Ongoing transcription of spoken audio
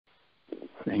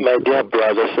My dear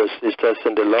brothers and sisters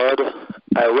in the Lord,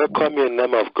 I welcome you in the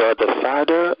name of God the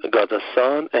Father, God the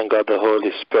Son, and God the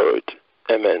Holy Spirit.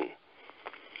 Amen.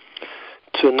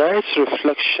 Tonight's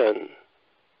reflection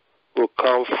will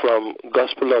come from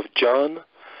Gospel of John,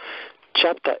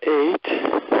 chapter 8,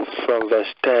 from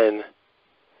verse 10.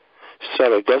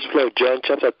 Gospel of John,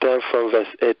 chapter 10, from verse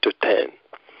 8 to 10.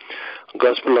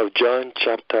 Gospel of John,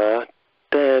 chapter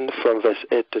 10, from verse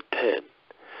 8 to 10.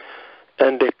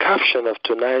 And the caption of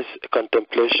tonight's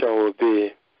contemplation will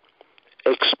be,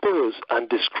 Expose and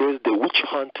disgrace the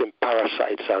witch-hunting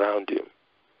parasites around you.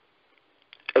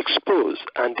 Expose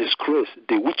and disgrace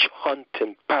the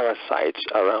witch-hunting parasites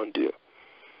around you.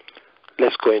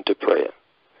 Let's go into prayer.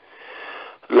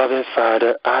 Loving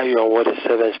Father, I, your worthy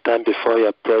servant, stand before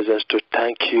your presence to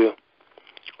thank you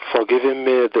for giving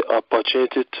me the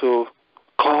opportunity to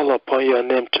call upon your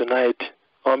name tonight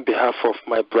on behalf of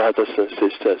my brothers and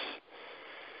sisters.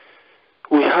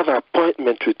 We have an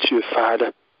appointment with you,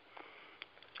 Father,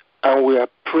 and we are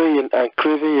praying and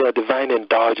craving your divine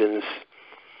indulgence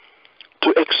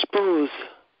to expose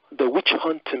the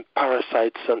witch-hunting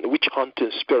parasites and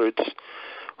witch-hunting spirits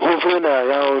hovering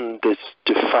around the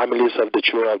families of the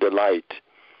children of the light.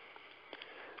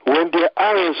 When their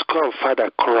arrows come, Father,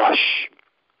 crush.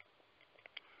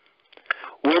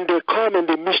 When they come in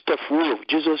the midst of wolf,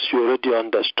 Jesus, you already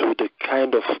understood the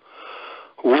kind of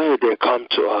way they come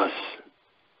to us.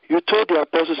 You told the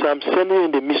apostles, I'm sending you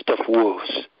in the midst of wolves.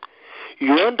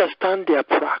 You understand their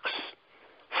tracks.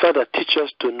 Father, teach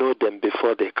us to know them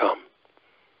before they come.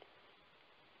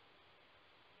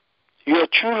 Your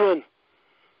children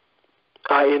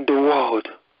are in the world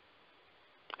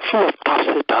full of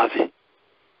topsy-turvy.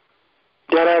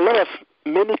 There are a lot of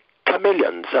many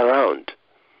chameleons around.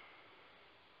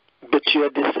 But your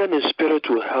discerning spirit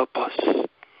will help us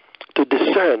to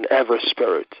discern every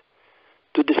spirit,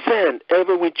 to discern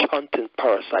every witch-hunting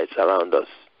parasites around us.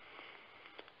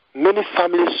 Many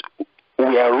families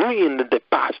were ruined in the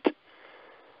past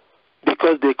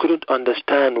because they couldn't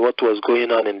understand what was going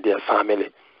on in their family.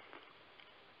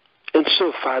 And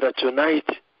so, Father, tonight,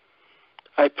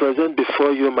 I present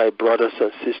before you my brothers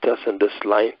and sisters in this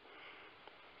line.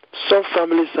 Some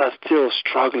families are still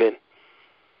struggling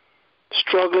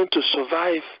to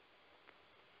survive.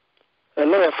 A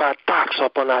lot of attacks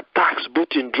upon attacks, both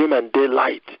in dream and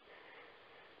daylight.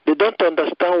 They don't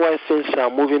understand why things are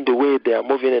moving the way they are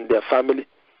moving in their family.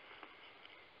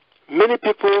 Many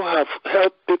people have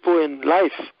helped people in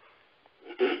life,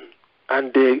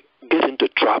 and they get into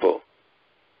trouble.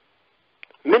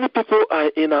 Many people are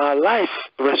in our life,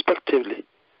 respectively,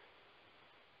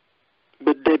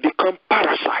 but they become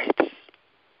parasites.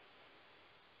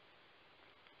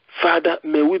 Father,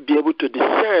 may we be able to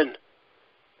discern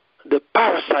the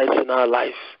parasites in our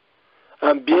life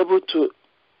and be able to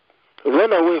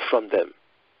run away from them.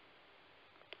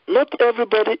 Not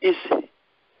everybody is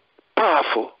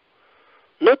powerful.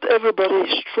 Not everybody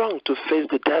is strong to face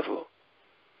the devil.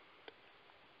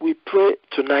 We pray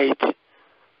tonight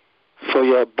for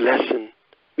your blessing.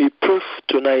 We pray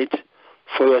tonight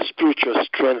for your spiritual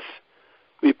strength.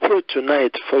 We pray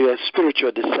tonight for your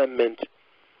spiritual discernment,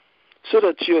 so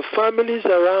that your families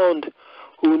around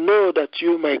who know that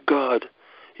you, my God,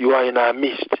 you are in our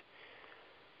midst,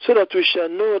 so that we shall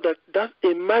know that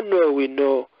Emmanuel we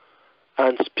know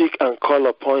and speak and call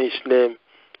upon his name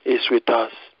is with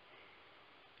us.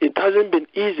 It hasn't been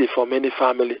easy for many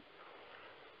families.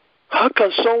 How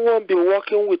can someone be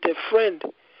walking with a friend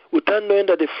without knowing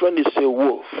that the friend is a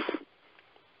wolf?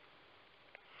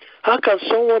 How can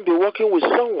someone be walking with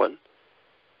someone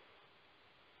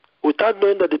without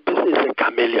knowing that the person is a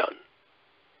chameleon?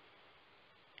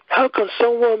 How can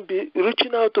someone be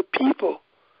reaching out to people,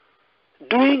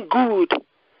 doing good,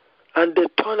 and they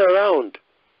turn around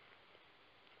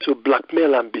to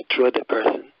blackmail and betray the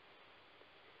person?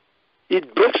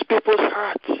 It breaks people's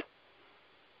hearts.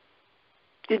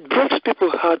 It breaks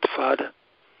people's hearts, Father.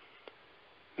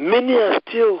 Many are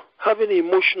still having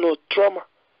emotional trauma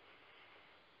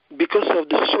because of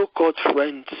the so-called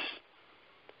friends.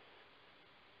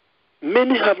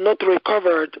 Many have not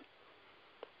recovered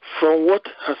from what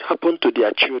has happened to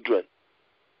their children.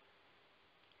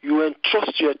 You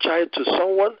entrust your child to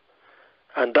someone,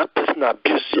 and that person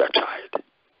abuses your child.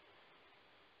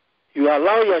 You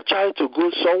allow your child to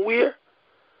go somewhere,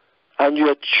 and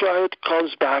your child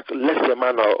comes back less a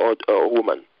man or a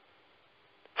woman.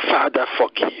 Father,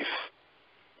 forgive.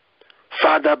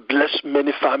 Father, bless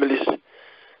many families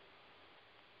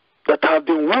that have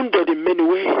been wounded in many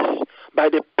ways by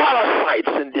the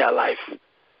parasites in their life.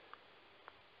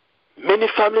 Many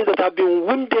families that have been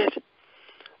wounded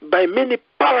by many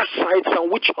parasites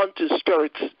and witch-hunting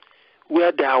spirits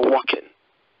where they are walking.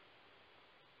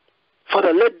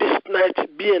 Father, let this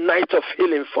night be a night of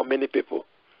healing for many people.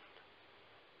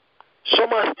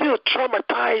 Some are still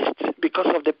traumatized because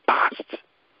of the past.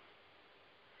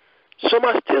 Some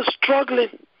are still struggling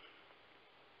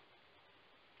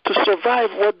to survive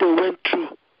what they went through,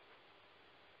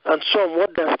 and some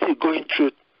what they're still going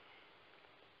through.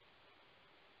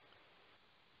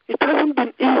 It hasn't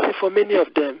been easy for many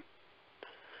of them.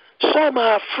 Some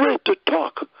are afraid to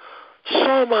talk.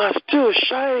 Some are still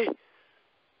shy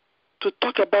to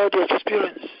talk about the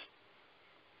experience.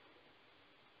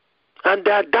 And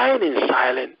they are dying in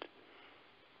silence.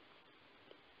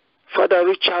 Father,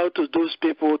 reach out to those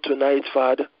people tonight,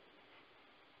 Father.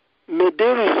 May they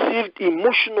receive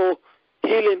emotional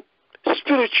healing,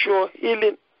 spiritual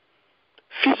healing,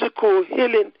 physical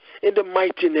healing in the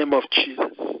mighty name of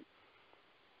Jesus.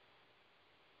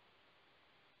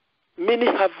 Many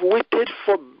have waited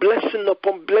for blessing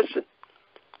upon blessing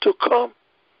to come,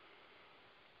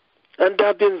 and they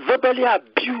have been verbally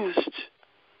abused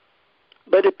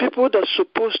by the people that are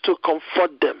supposed to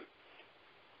comfort them.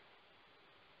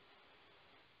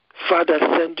 Father,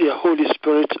 send your Holy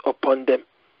Spirit upon them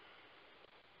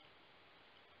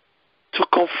to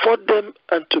comfort them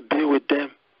and to be with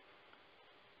them.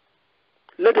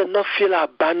 Let them not feel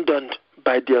abandoned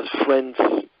by their friends.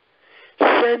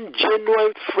 Send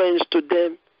genuine friends to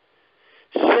them.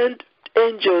 Send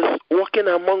angels walking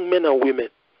among men and women.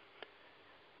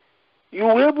 You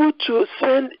were able to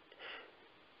send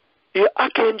your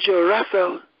archangel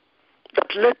Raphael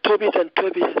that led Tobit and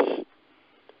Tobias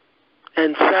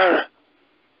and Sarah.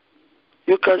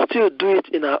 You can still do it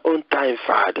in our own time,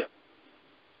 Father.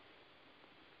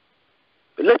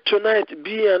 Let tonight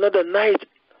be another night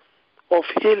of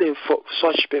healing for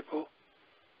such people.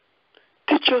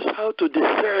 Teach us how to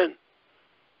discern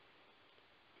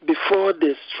before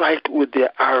they strike with their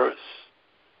arrows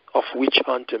of witch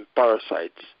hunting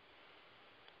parasites.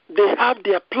 They have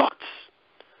their plots,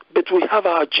 but we have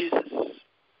our Jesus.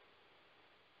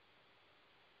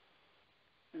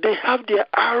 They have their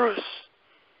arrows,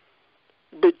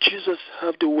 but Jesus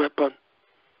have the weapon.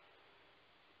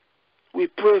 We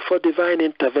pray for divine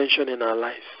intervention in our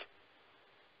life.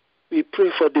 We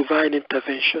pray for divine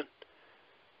intervention.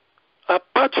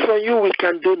 Apart from you, we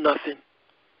can do nothing.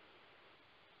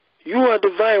 You are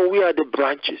the vine, we are the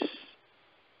branches.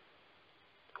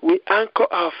 We anchor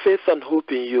our faith and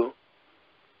hope in you.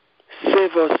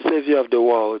 Save us, Savior of the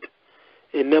world.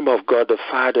 In the name of God the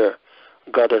Father,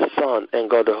 God the Son, and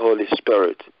God the Holy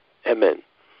Spirit. Amen.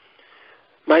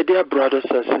 My dear brothers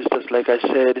and sisters, like I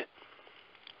said,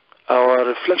 our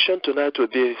reflection tonight will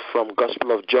be from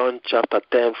Gospel of John chapter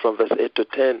 10 from verse 8 to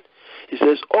 10. It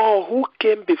says, all who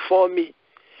came before me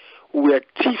were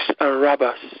thieves and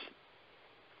robbers,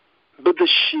 but the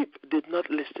sheep did not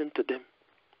listen to them.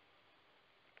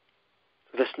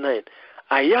 Verse 9,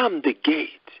 I am the gate.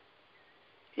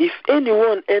 If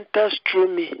anyone enters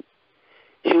through me,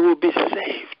 he will be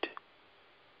saved.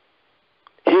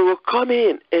 He will come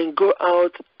in and go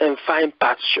out and find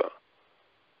pasture.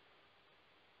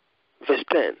 Verse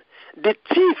 10, the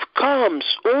thief comes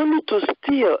only to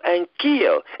steal and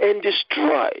kill and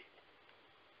destroy.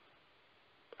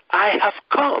 I have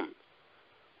come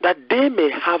that they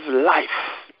may have life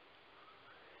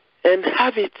and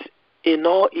have it in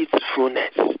all its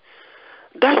fullness.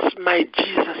 That's my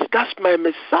Jesus. That's my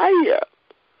Messiah.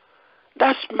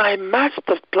 That's my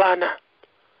master planner.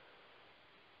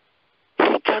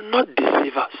 He cannot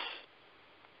deceive us.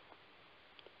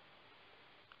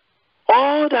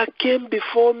 All that came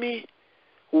before me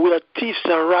were thieves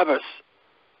and robbers.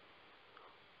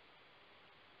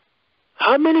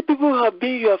 How many people have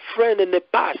been your friend in the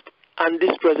past and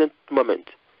this present moment?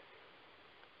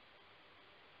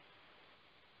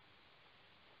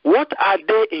 What are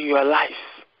they in your life?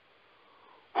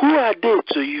 Who are they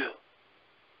to you?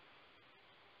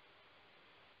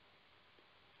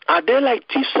 Are they like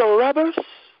thieves and robbers?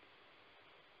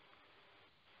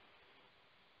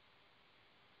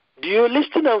 Do you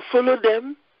listen and follow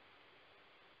them?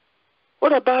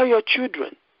 What about your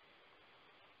children?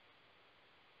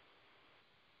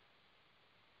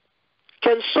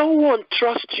 Can someone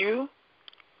trust you?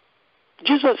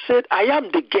 Jesus said, I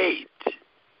am the gate.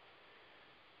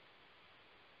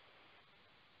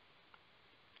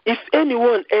 If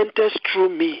anyone enters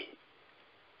through me,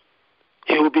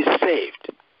 he will be saved.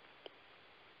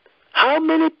 How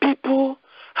many people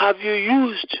have you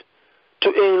used to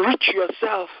enrich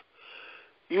yourself?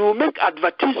 You will make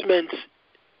advertisements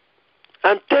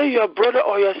and tell your brother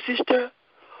or your sister,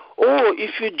 oh,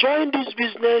 if you join this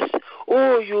business,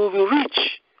 oh, you will be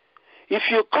rich. If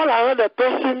you call another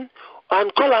person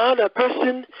and call another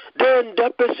person, then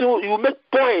that person, you make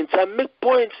points and make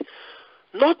points.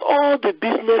 Not all the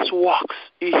business works.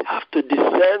 You have to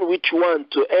discern which one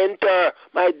to enter,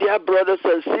 my dear brothers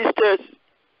and sisters.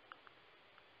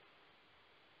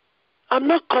 I'm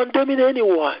not condemning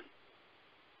anyone,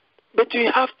 but you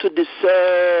have to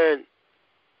discern.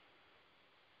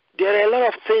 There are a lot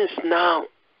of things now.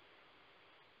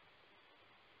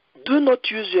 Do not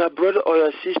use your brother or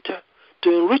your sister to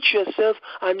enrich yourself,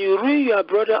 and you ruin your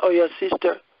brother or your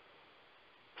sister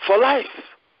for life.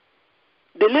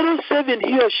 The little saving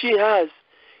he or she has,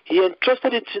 he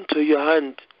entrusted it into your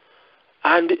hand,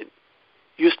 and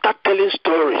you start telling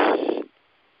stories.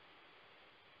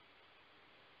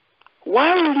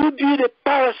 Why will you be the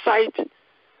parasite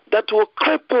that will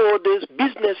cripple this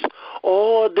business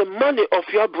or the money of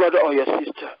your brother or your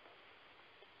sister?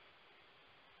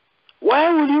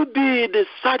 Why will you be the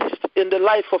saddest in the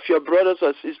life of your brothers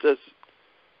or sisters?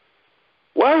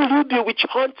 Why will you be witch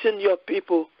hunting your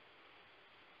people?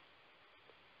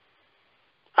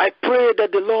 I pray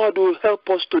that the Lord will help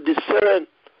us to discern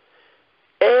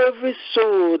every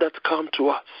soul that comes to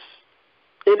us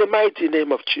in the mighty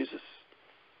name of Jesus.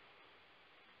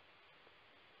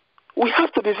 We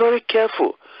have to be very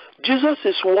careful. Jesus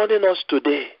is warning us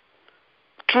today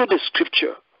through the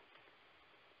scripture.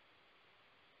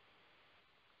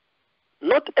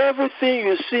 Not everything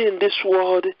you see in this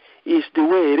world is the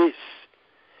way it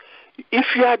is. If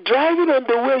you are driving on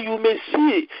the way, you may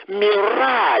see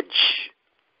mirage.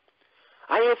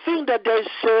 And you think that there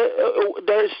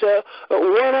is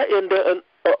water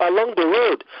along the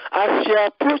road. As you are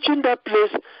approaching that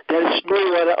place, there is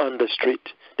no water on the street.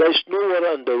 There is no water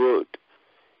on the road.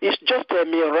 It's just a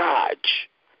mirage.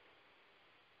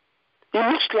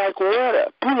 It looks like water,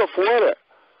 pool of water.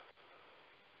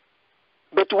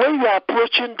 But when you are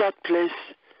approaching that place,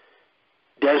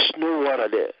 there is no water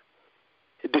there.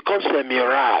 It becomes a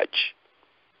mirage.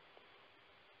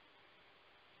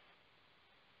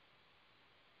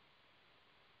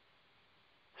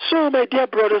 So, my dear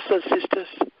brothers and sisters,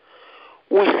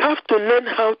 we have to learn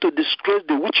how to disgrace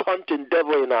the witch-hunting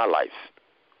devil in our life.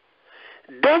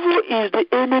 Devil is the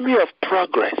enemy of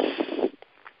progress.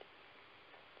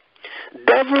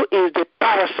 Devil is the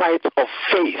parasite of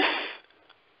faith.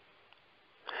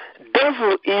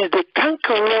 Devil is the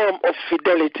cankerworm of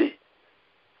fidelity.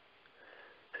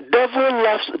 Devil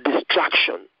loves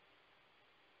distraction.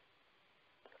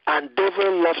 And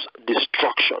devil loves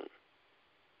destruction.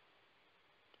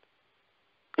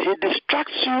 He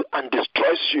distracts you and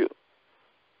destroys you.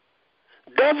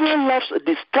 Devil loves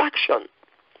distraction.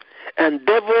 And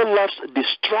devil loves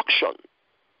destruction.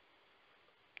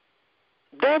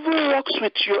 Devil works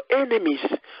with your enemies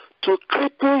to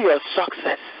cripple your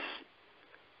success.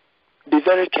 Be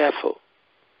very careful.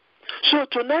 So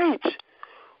tonight,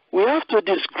 we have to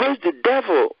disgrace the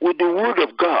devil with the word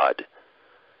of God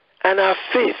and our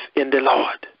faith in the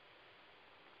Lord.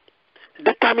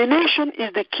 Determination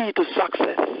is the key to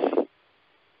success.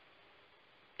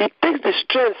 It takes the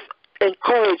strength and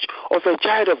courage of a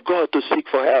child of God to seek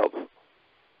for help.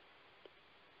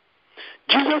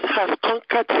 Jesus has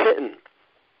conquered Satan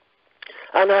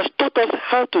and has taught us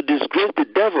how to disgrace the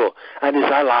devil and his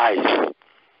allies.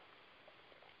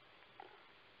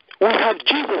 We have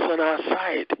Jesus on our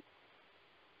side.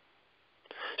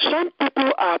 Some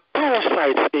people are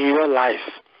parasites in your life.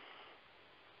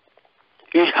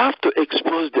 You have to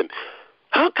expose them.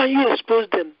 How can you expose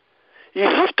them? You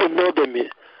have to know them.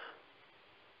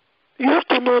 You have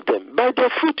to know them. By their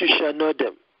fruit you shall know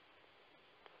them.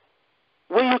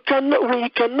 When you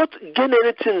cannot gain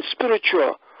anything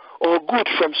spiritual or good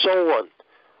from someone,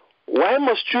 why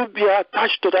must you be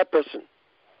attached to that person?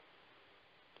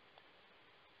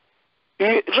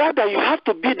 Rather, you have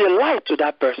to be the light to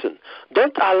that person.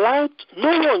 Don't allow,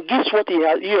 no one gives what he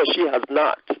or she has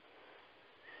not.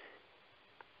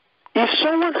 If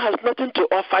someone has nothing to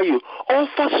offer you,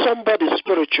 offer somebody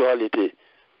spirituality.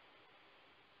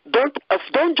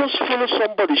 Don't just follow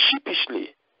somebody sheepishly.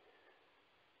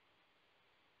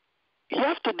 You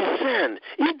have to discern.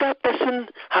 If that person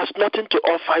has nothing to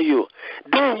offer you,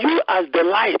 then you as the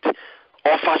light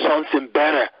offer something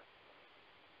better.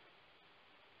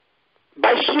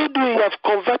 By so doing, you have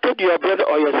converted your brother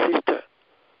or your sister.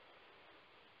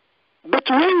 But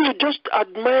when you just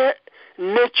admire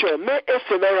nature, mere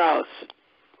ephemerals,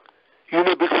 you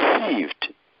may be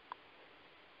deceived.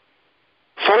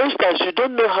 For instance, you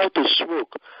don't know how to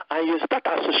smoke, and you start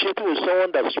associating with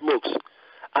someone that smokes,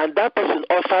 and that person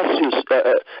offers you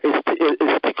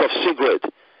a stick of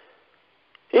cigarette.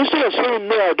 Instead of saying,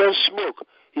 no, I don't smoke,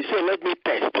 you say, let me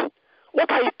test.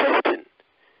 What are you testing?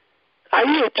 Are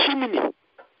you a chimney?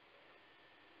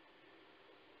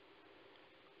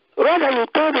 Rather, you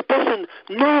tell the person,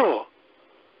 no,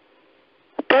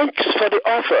 thanks for the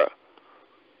offer.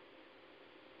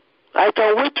 I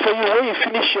can wait for you. When you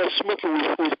finish your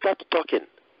smoking, we start talking.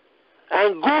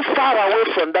 And go far away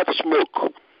from that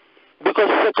smoke. Because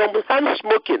second-hand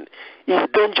smoking is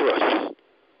dangerous.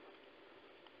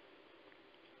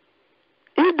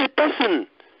 If the person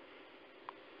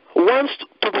wants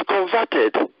to be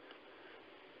converted,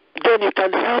 then you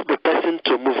can help the person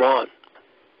to move on.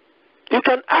 You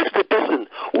can ask the person,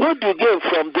 what do you gain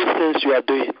from these things you are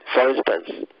doing, for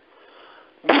instance?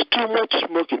 This too much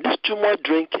smoking, this too much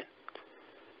drinking.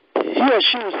 He or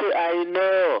she will say, I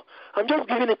know. I'm just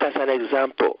giving it as an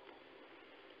example.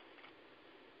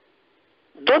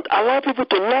 Don't allow people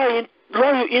to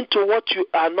lure you into what you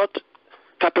are not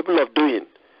capable of doing,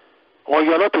 or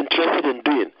you are not interested in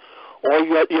doing, or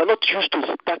you are not used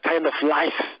to that kind of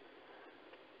life.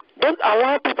 Don't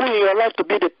allow people in your life to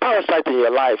be the parasite in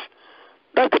your life.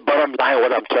 That's the bottom line,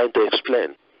 what I'm trying to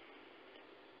explain.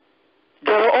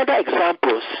 There are other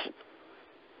examples,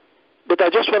 but I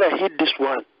just want to hit this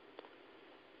one.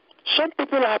 Some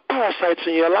people are parasites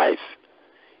in your life.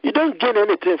 You don't gain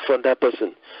anything from that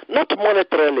person. Not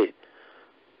monetarily,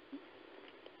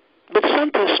 but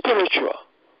something spiritual.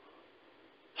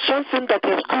 Something that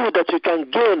is good that you can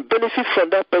gain, benefit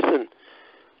from that person.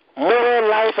 Moral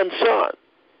life and so on.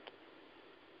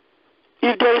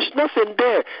 If there is nothing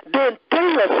there, then tell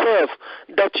yourself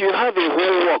that you have a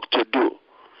whole work to do.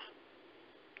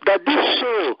 That this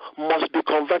soul must be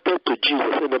converted to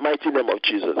Jesus in the mighty name of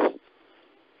Jesus.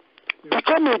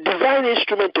 Become a divine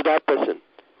instrument to that person.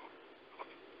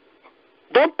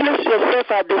 Don't place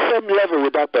yourself at the same level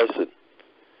with that person.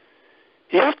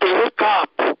 You have to wake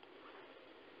up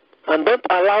and don't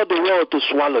allow the world to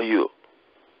swallow you.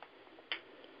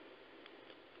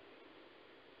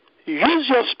 Use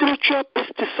your spiritual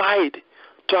pesticide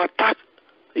to attack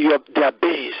their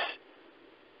base.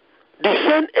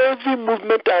 Discern every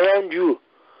movement around you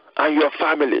and your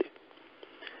family.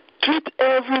 Treat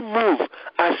every move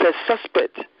as a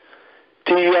suspect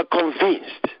till you are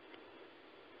convinced.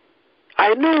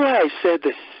 I know why I said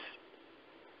this.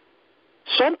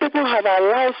 Some people have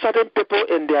allowed certain people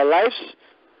in their lives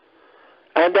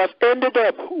and have ended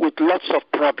up with lots of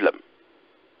problems.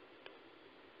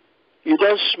 You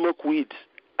don't smoke weed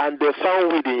and they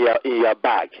found weed in your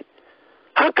bag.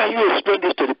 How can you explain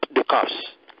this to the cops?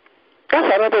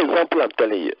 That's another example I'm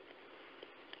telling you.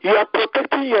 You are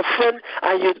protecting your friend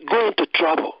and you go into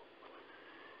trouble.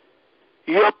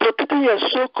 You are protecting your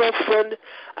so-called friend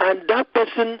and that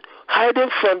person hiding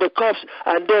from the cops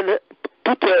and then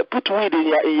put weed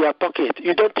in your pocket.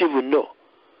 You don't even know.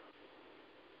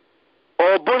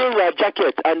 Or borrow your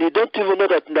jacket and you don't even know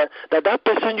that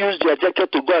person used your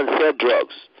jacket to go and sell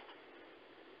drugs.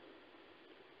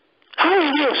 How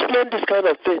will you explain this kind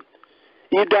of thing?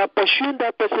 If they are pursuing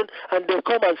that person and they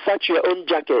come and search your own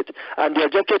jacket and your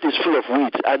jacket is full of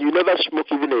weed and you never smoke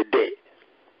even a day.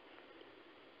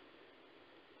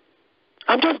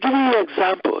 I'm just giving you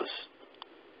examples.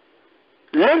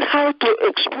 Learn how to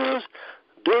expose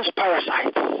those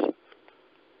parasites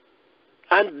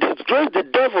and disgrace the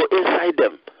devil inside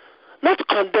them. Not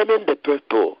condemning the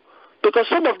people, because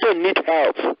some of them need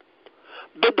help.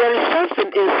 But there is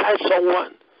something inside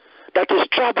someone that is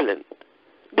troubling.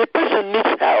 The person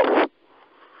needs help.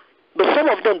 But some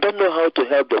of them don't know how to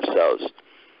help themselves.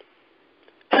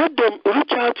 Help them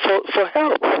reach out for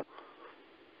help.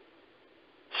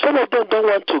 Some of them don't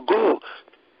want to go.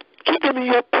 Keep them in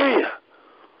your prayer.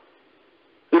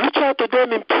 Reach out to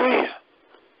them in prayer.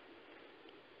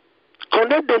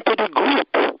 Connect them to the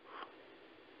group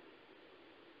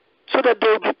so that they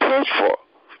will be prayed for.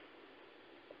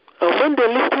 And when they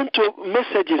listen to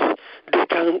messages, they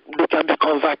can be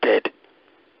converted.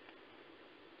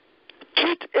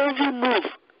 Treat every move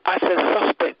as a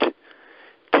suspect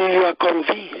till you are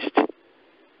convinced.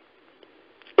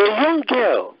 A young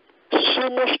girl so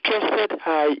much trusted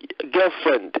her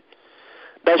girlfriend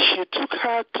that she took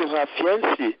her to her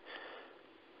fiancé.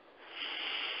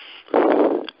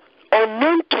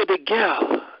 Unknown to the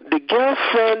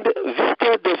girlfriend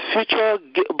visited the future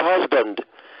husband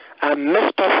and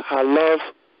messed up her love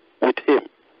with him.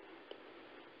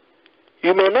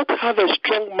 You may not have a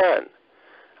strong man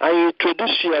and you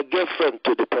introduce your girlfriend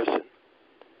to the person.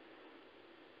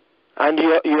 And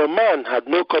your man had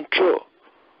no control.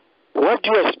 What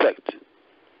do you expect?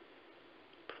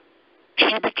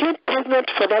 She became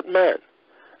pregnant for that man,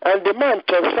 and the man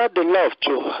transferred the love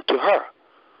to her.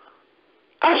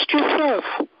 Ask yourself,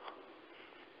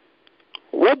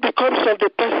 what becomes of the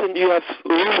person you have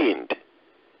ruined?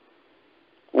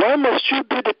 Why must you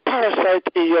be the parasite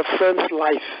in your friend's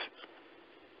life?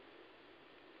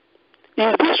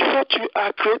 Is this what you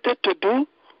are created to do?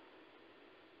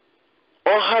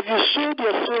 Or have you sold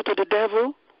your soul to the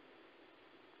devil?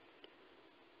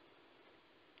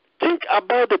 Think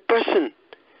about the person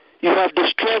you have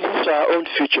destroyed his or her own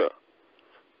future.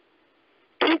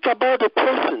 Think about the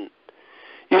person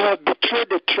you have betrayed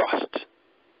the trust.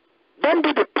 Don't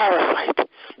be the parasite.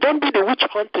 Don't be the witch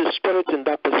hunting spirit in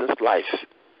that person's life.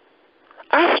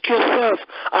 Ask yourself,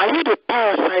 are you the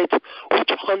parasite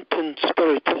witch hunting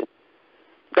spirit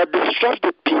that disrupts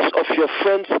the peace of your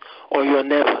friends or your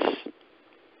neighbors?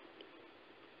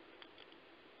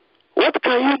 What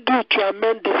can you do to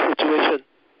amend this situation?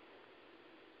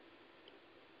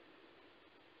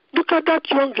 Look at that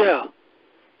young girl,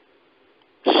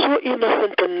 so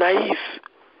innocent and naive,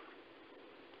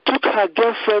 took her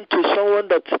girlfriend to someone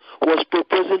that was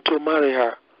proposing to marry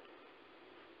her,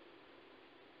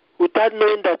 without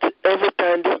knowing that every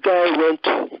time this guy went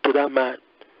to that man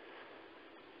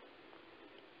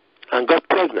and got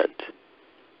pregnant,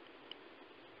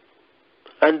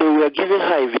 and they were giving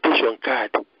her invitation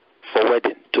card for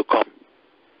wedding to come.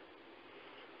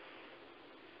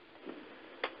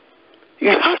 You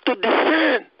have to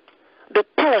discern the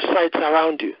parasites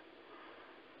around you.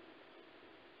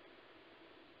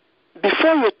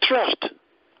 Before you trust,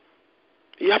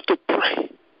 you have to pray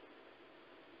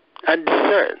and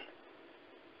discern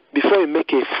before you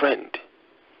make a friend.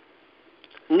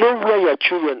 Know where your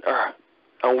children are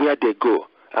and where they go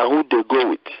and who they go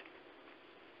with.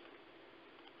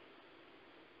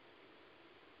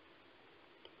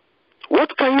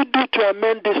 What can you do to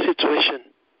amend this situation?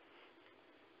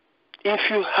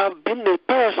 If you have been a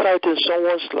parasite in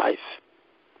someone's life,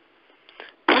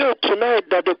 pray tonight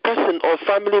that the person or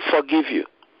family forgive you.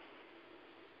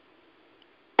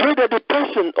 Pray that the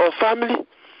person or family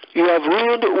you have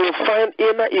ruined will find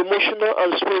inner, emotional,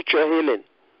 and spiritual healing.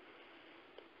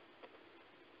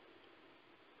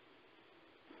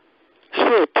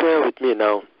 Say a prayer with me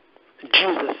now.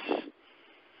 Jesus,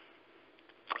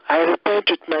 I repent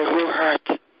with my whole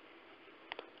heart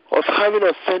of having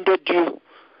offended you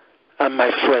and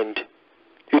my friend.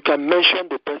 You can mention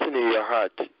the person in your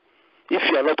heart.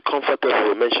 If you are not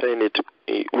comfortable mentioning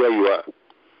it where you are,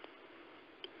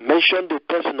 mention the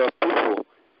person or people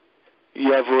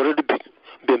you have already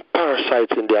been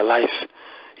parasites in their life.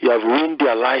 You have ruined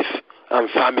their life and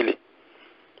family.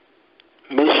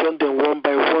 Mention them one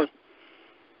by one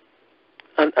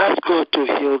and ask God to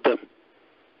heal them.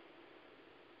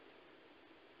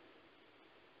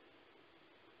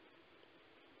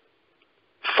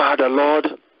 Father, Lord,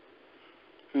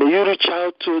 may you reach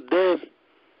out to them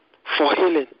for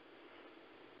healing.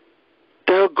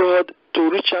 Tell God to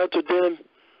reach out to them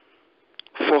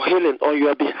for healing on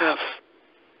your behalf.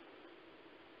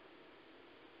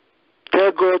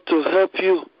 Tell God to help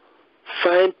you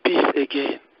find peace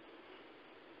again.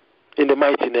 In the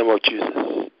mighty name of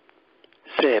Jesus.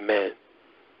 Say amen.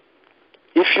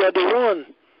 If you are the one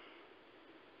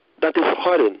that is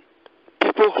hurting,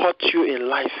 people hurt you in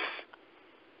life,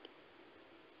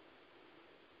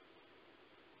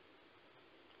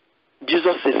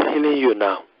 Jesus is healing you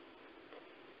now.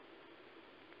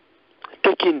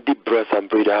 Take in deep breath and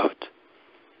breathe out.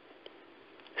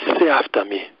 Say after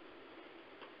me.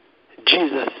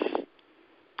 Jesus,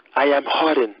 I am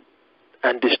hurting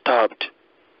and disturbed.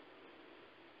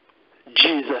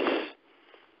 Jesus,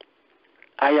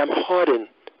 I am hurting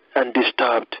and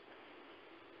disturbed.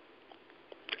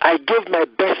 I gave my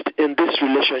best in this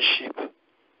relationship,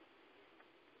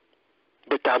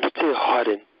 but I'm still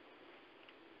hurting.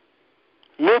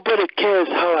 Nobody cares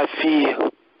how I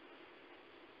feel.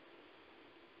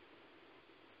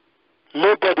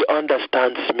 Nobody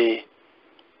understands me.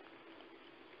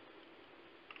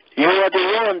 You are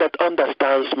the one that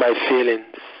understands my feelings.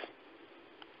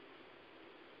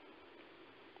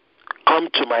 Come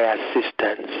to my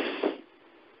assistance.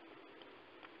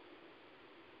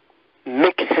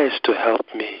 Make haste to help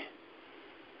me.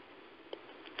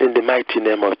 In the mighty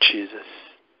name of Jesus.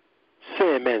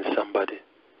 Say amen, somebody.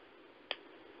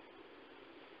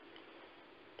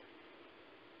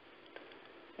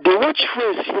 The watch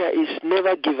phrase here is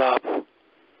never give up.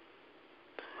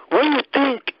 When you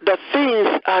think that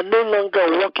things are no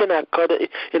longer working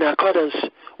in accordance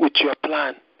with your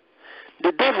plan,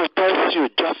 the devil tells you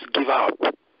just give up.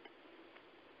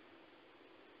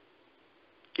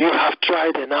 You have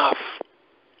tried enough.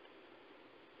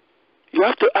 You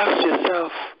have to ask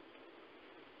yourself,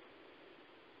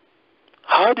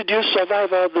 how did you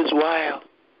survive all this while?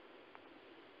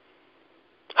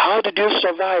 How did you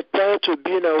survive prior to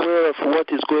being aware of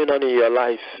what is going on in your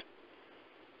life?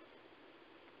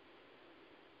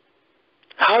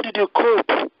 How did you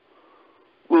cope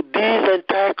with these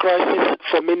entire crises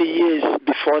for many years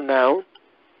before now,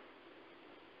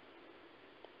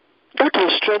 that will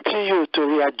strengthen you to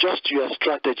readjust your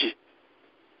strategy.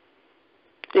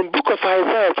 In book of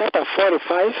Isaiah chapter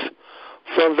 45,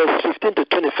 from verse 15 to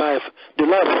 25, the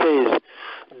Lord says,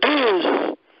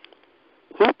 those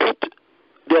who put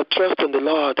their trust in the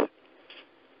Lord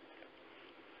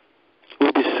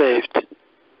will be saved.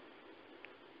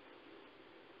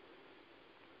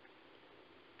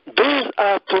 Those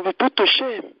are to be put to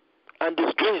shame and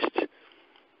disgraced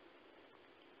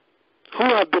who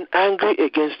have been angry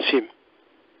against him.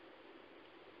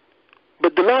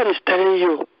 But the Lord is telling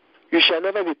you, you shall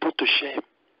never be put to shame.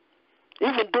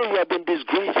 Even though you have been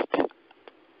disgraced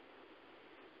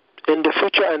in the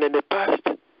future and in the past,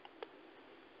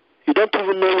 you don't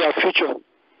even know your future.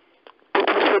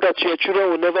 People say that your children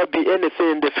will never be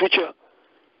anything in the future.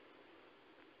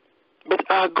 But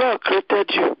our God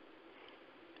created you.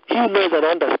 He knows and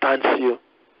understands you.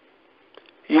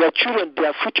 Your children,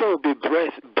 their future will be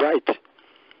bright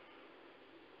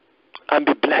and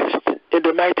be blessed in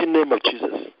the mighty name of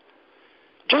Jesus.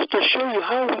 Just to show you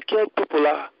how wicked people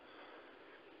are,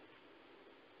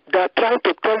 they are trying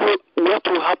to tell you what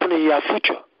will happen in your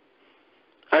future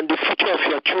and the future of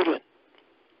your children.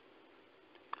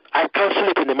 I cancel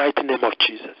it in the mighty name of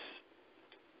Jesus.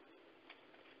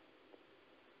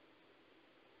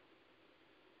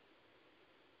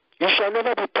 You shall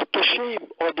never be put to shame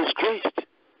or disgraced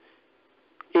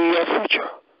in your future.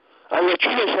 And your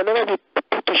children shall never be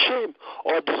put to shame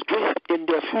or disgraced in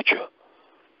their future.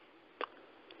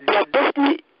 Their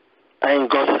destiny are in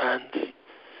God's hands.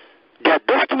 Their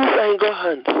destinies are in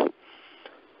God's hands.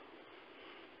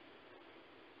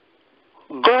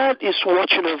 God is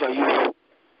watching over you.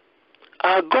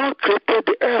 Our God created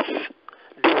the earth,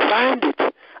 designed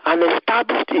it, and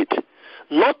established it,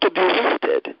 not to be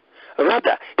wasted.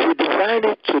 Rather, he designed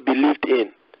it to be lived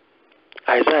in.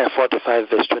 Isaiah 45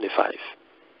 verse 25.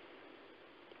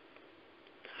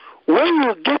 When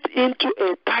you get into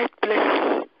a tight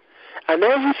place and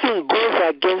everything goes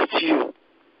against you,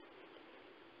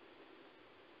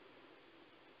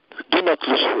 do not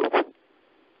lose hope.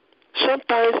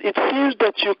 Sometimes it seems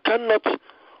that you cannot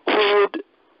hold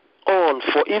on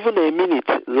for even a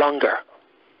minute longer.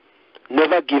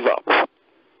 Never give up.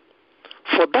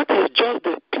 For that is just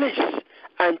the place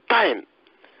and time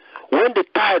when the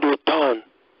tide will turn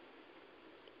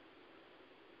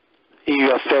in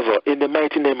your favor in the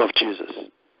mighty name of Jesus.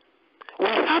 We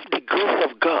have the grace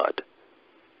of God,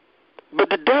 but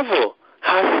the devil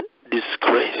has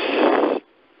disgrace.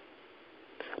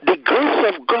 The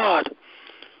grace of God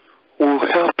will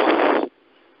help us,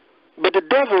 but the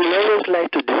devil will always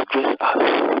like to disgrace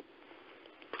us.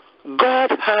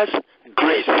 God has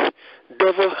grace,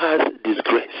 devil has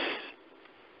disgrace.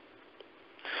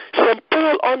 St.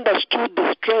 Paul understood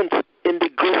the strength in the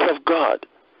grace of God.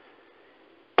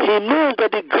 He knows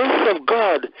that the grace of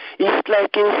God is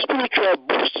like a spiritual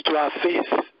boost to our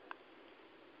faith.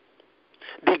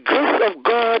 The grace of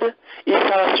God is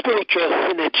our spiritual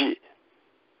synergy.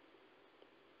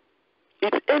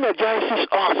 It energizes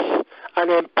us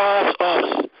and empowers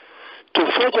us to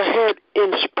forge ahead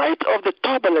in spite of the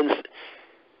turbulence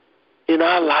in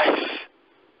our life.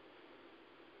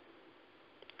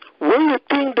 When you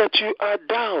think that you are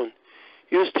down,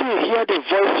 you still hear the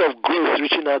voice of grace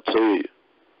reaching out to you.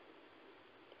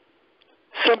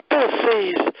 St. Paul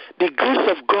says the grace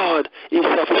of God is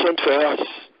sufficient for us.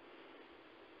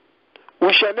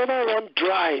 We shall never run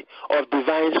dry of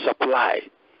divine supply.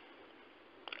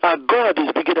 Our God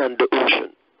is bigger than the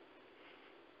ocean.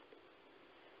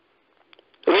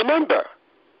 Remember,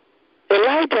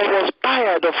 Elijah was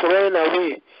tired of running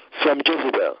away from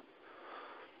Jezebel.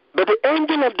 But the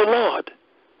angel of the Lord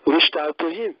reached out to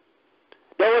him.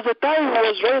 There was a time he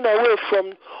was running away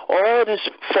from all these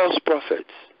false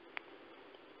prophets.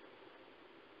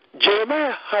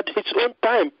 Jeremiah had his own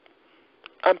time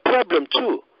and problem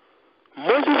too.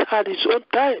 Moses had his own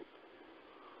time.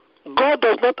 God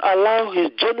does not allow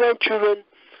his genuine children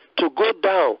to go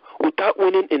down without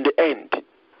winning in the end.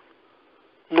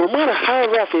 No matter how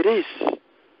rough it is,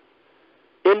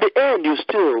 in the end you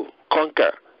still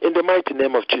conquer in the mighty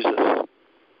name of Jesus.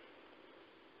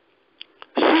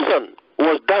 Susan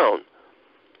was down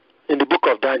in the book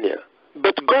of Daniel,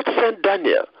 but God sent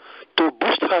Daniel to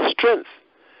boost her strength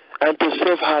and to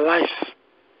save her life.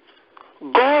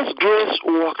 God's grace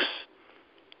works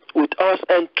with us,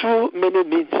 and through many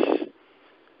means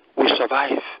we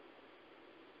survive.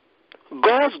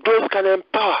 God's grace can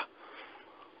empower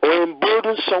or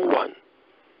embolden someone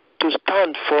to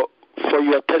stand for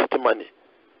your testimony.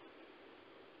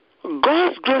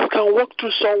 God's grace can work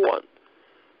through someone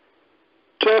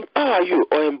to empower you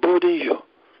or embolden you.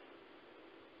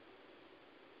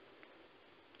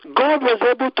 God was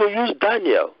able to use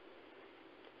Daniel.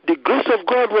 The grace of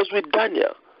God was with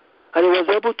Daniel, and he was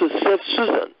able to save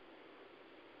Susan.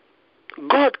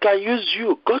 God can use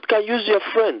you. God can use your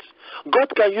friends.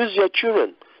 God can use your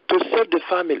children to save the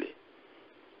family.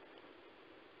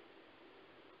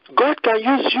 God can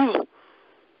use you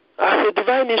as a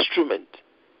divine instrument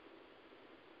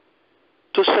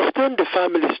to sustain the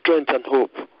family's strength and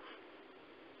hope.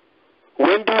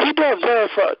 When the widow of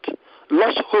Zarephath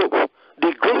lost hope,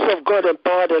 the grace of God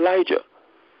empowered Elijah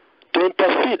to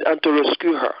intercede and to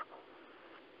rescue her.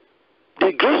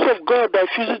 The grace of God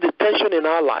diffuses the tension in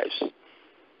our lives.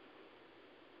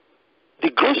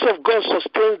 The grace of God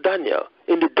sustains Daniel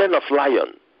in the den of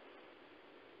lions.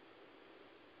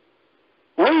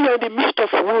 When you are in the midst of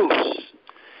wolves,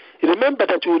 remember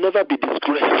that you will never be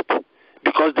disgraced,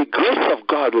 because the grace of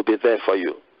God will be there for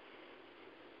you.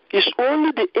 It's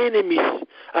only the enemies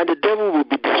and the devil will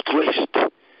be disgraced,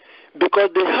 because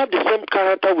they have the same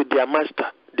character with their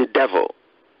master, the devil.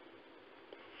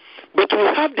 But we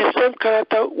have the same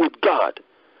character with God,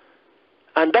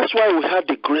 and that's why we have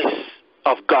the grace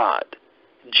of God.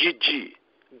 GG,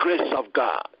 grace of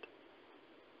God.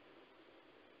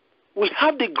 We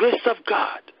have the grace of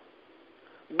God,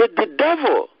 but the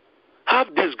devil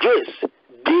have disgrace.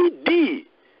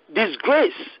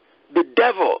 Disgrace the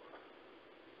devil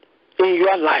in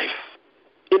your life,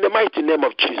 in the mighty name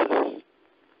of Jesus.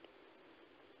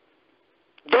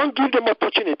 Don't give them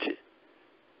opportunity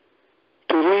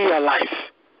to ruin your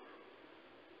life.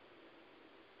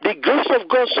 The grace of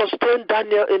God sustained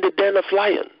Daniel in the den of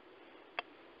lions.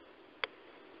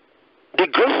 The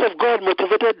grace of God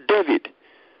motivated David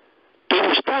to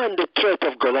withstand the threat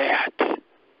of Goliath.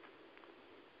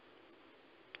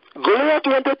 Goliath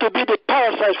wanted to be the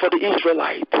parasite for the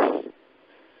Israelites.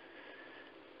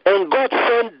 And God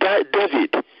sent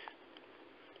David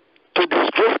to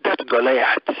disgrace that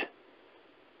Goliath.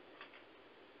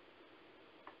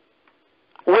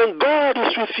 When God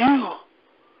is with you,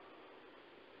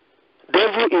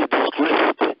 devil is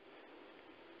disgraced.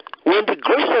 When the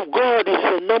grace of God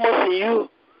is enormous in you,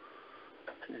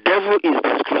 devil is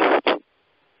disgraced.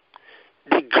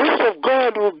 The grace of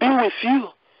God will be with you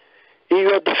in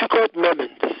your difficult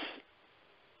moments.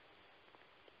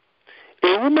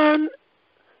 A woman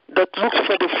that looked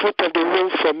for the fruit of the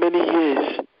womb for many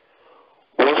years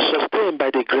was sustained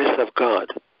by the grace of God.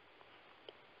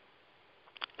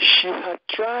 She had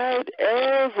tried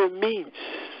every means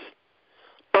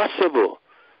possible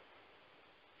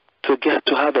to get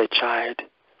to have a child.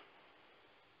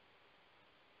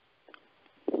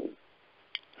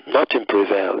 Nothing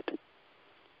prevailed.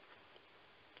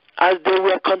 As they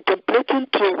were contemplating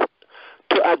to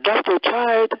adopt a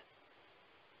child,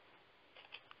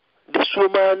 this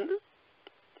woman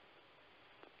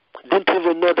didn't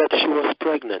even know that she was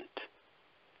pregnant.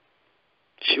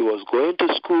 She was going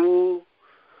to school,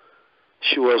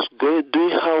 she was doing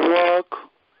her work,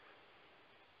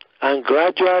 and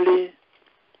gradually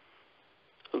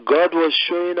God was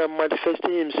showing and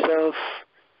manifesting himself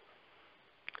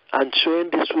and showing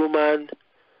this woman,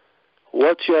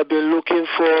 what you have been looking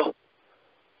for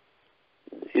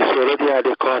is already at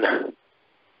the corner.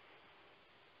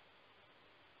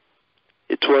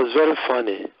 It was very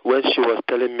funny when she was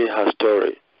telling me her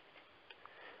story.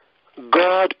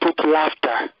 God put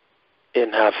laughter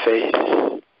in her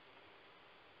face.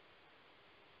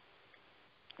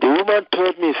 The woman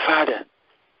told me, Father,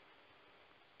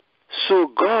 so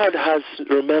God has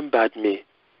remembered me.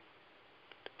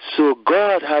 So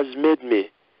God has made me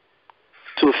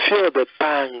to feel the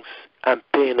pangs and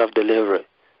pain of delivery.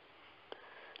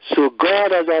 So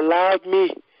God has allowed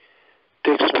me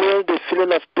to experience the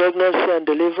feeling of pregnancy and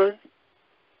deliverance.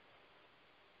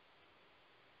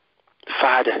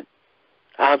 Father,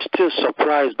 I am still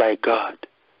surprised by God.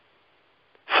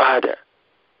 Father,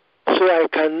 so I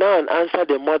can now answer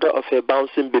the mother of a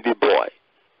bouncing baby boy.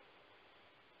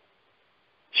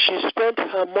 She spent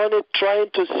her money trying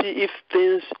to see if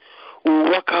things will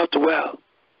work out well.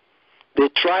 They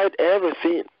tried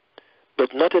everything,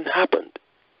 but nothing happened.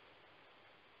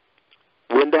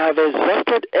 When they have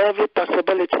exhausted every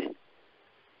possibility,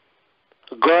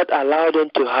 God allowed them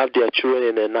to have their children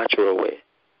in a natural way.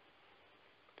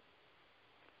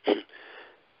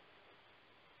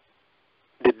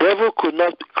 The devil could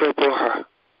not cripple her.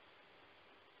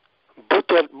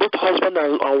 Both husband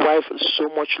and wife so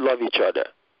much love each other.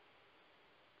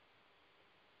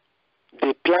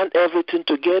 They planned everything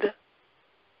together.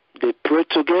 They prayed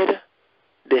together.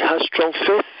 They had strong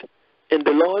faith in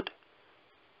the Lord.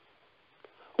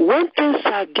 When things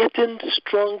are getting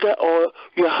stronger or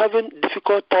you're having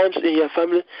difficult times in your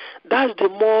family, that's the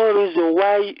more reason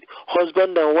why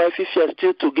husband and wife, if you're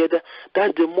still together,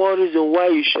 that's the more reason why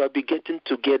you should be getting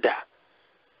together.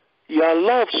 Your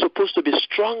love is supposed to be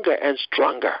stronger and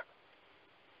stronger.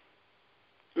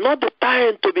 Not the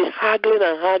time to be haggling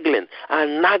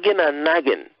and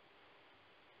nagging.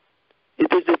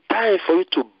 It is the time for you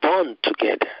to bond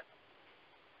together.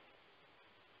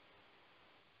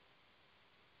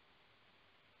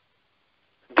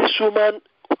 This woman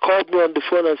called me on the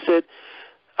phone and said,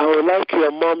 I would like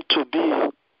your mom to be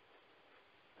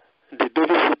the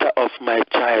babysitter of my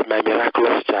child, my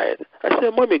miraculous child. I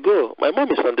said, Mommy, go. My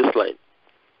mom is on this line.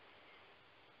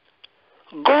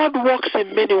 God works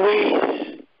in many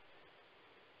ways.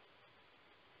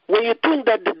 When you think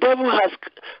that the devil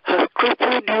has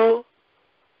crippled you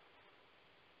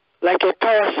like a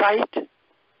parasite,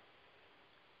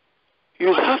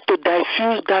 you have to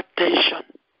diffuse that tension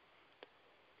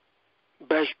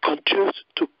by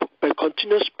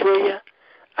continuous prayer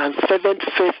and fervent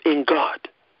faith in God.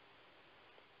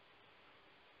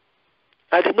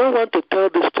 I did not want to tell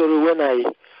this story when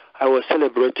I was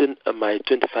celebrating my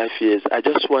 25 years. I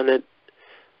just wanted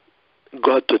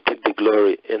God to take the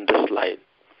glory in this line.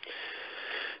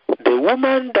 The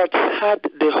woman that had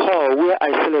the hall where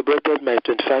I celebrated my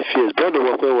 25 years, Brother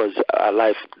Walker was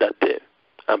alive that day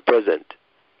and present.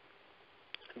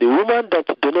 The woman that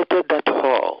donated that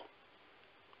hall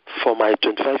for my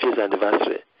 25 years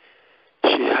anniversary,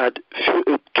 she had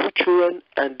 2 children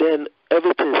and then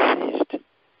everything ceased.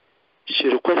 She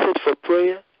requested for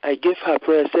prayer. I gave her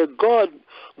prayer. I said,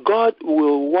 God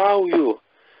will wow you.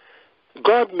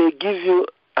 God may give you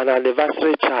an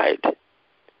anniversary child.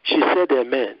 She said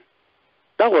amen.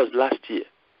 That was last year.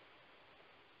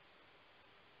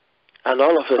 And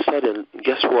all of a sudden,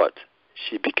 guess what?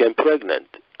 She became pregnant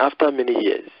after many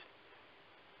years.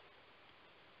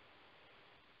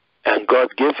 And God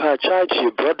gave her a child. She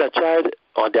brought the child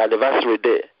on the anniversary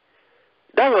day.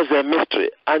 That was a mystery.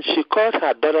 And she called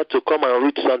her daughter to come and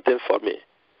read something for me.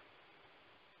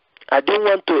 I didn't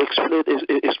want to explode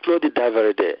it that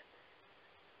very day.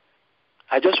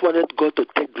 I just wanted God to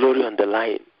take glory on the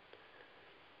line.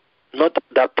 Not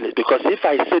that place. Because if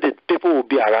I said it, people will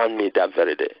be around me that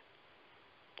very day.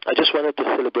 I just wanted to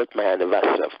celebrate my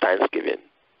anniversary of Thanksgiving.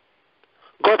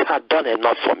 God had done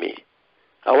enough for me.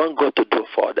 I want God to do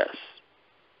for others.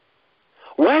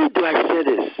 Why do I say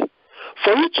this?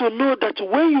 For you to know that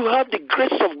when you have the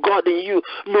grace of God in you,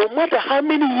 no matter how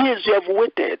many years you have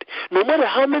waited, no matter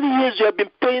how many years you have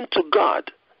been praying to God,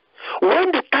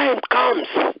 when the time comes,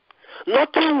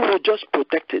 nothing will just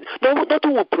protect it.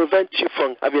 Nothing will prevent you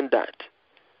from having that.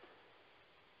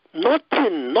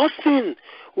 Nothing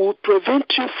will prevent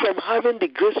you from having the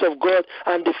grace of God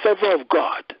and the favor of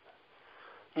God.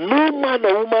 No man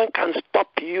or woman can stop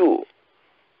you.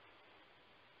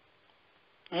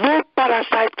 No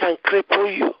parasite can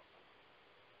cripple you.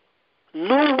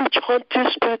 No witch hunting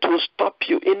spirit will stop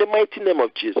you in the mighty name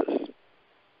of Jesus.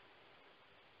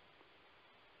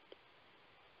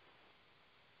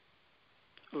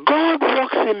 God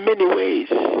works in many ways.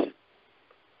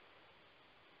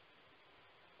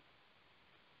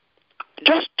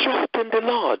 Just trust in the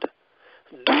Lord.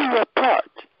 Do your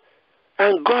part,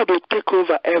 and God will take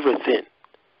over everything.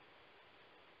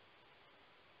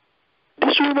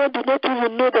 This woman did not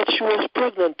even know that she was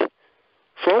pregnant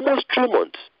for almost 3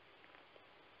 months.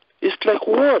 It's like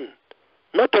one,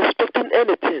 not expecting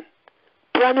anything,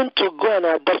 planning to go and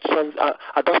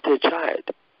adopt a child.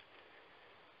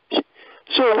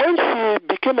 So when she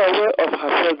became aware of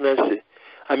her pregnancy,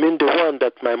 the one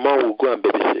that my mom would go and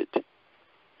babysit,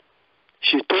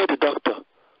 she told the doctor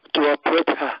to operate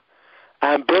her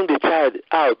and bring the child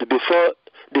out before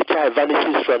the child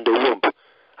vanishes from the womb.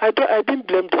 I didn't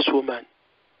blame this woman.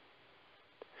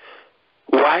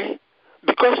 Why?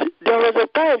 Because there was a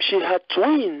time she had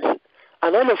twins,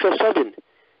 and all of a sudden,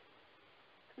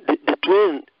 the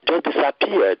twin just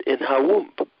disappeared in her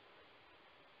womb.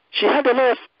 She had a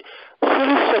lot of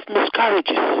series of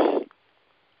miscarriages.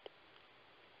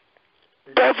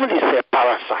 Devil is a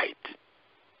parasite.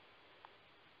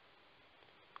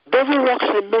 Devil works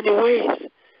in many ways.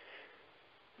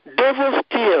 Devil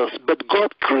steals, but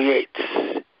God creates.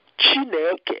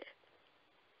 Chineke.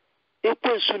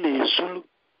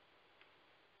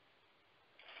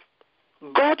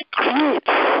 God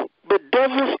creates, but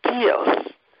devil steals,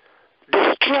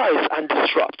 destroys, and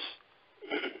disrupts.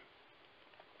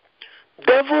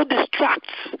 Devil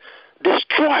distracts,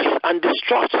 destroys, and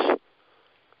disrupts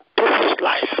people's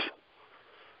life.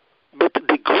 But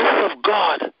the grace of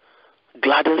God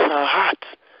gladdens our hearts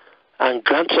and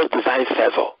grants us divine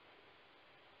favor.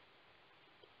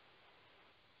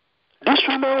 This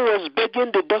woman was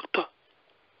begging the doctor.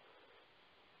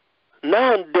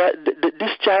 Now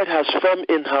this child has formed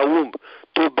in her womb,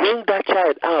 to bring that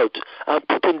child out and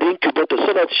put in the incubator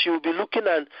so that she will be looking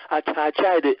at her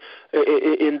child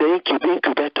in the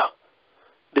incubator.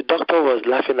 The doctor was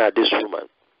laughing at this woman.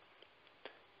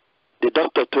 The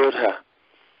doctor told her,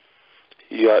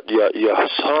 your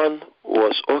son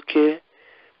was okay.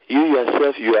 You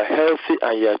yourself, you are healthy,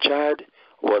 and your child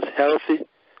was healthy.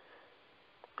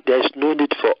 There is no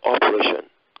need for operation.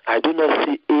 I do not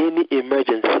see any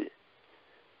emergency.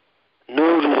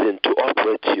 No reason to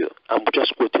operate you. I'm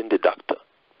just quoting the doctor.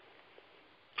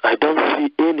 I don't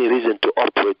see any reason to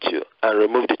operate you and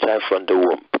remove the child from the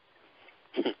womb.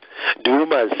 The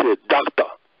woman said, doctor,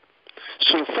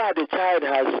 so far the child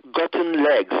has gotten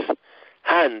legs,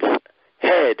 hands,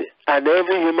 head, and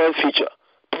every human feature.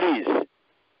 Please,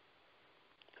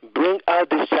 bring out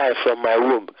this child from my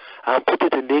womb and put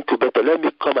it in the incubator. Let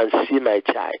me come and see my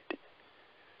child.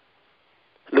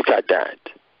 Look at that.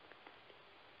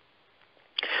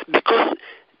 Because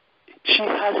she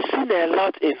has seen a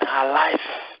lot in her life.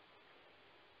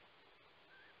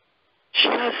 She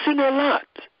has seen a lot.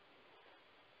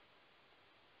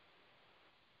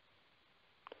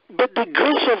 But the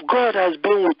grace of God has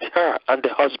been with her and the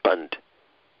husband.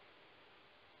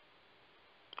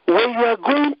 When you are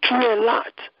going through a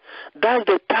lot, that's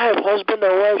the time husband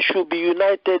and wife should be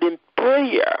united in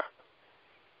prayer.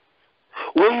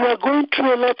 When you are going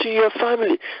through a lot in your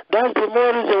family, that's the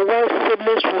more reason why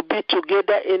siblings will be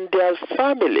together in their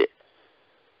family.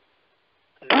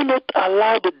 Do not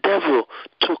allow the devil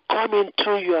to come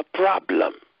into your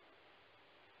problem.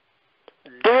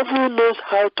 Devil knows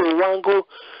how to wrangle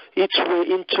its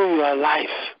way into your life.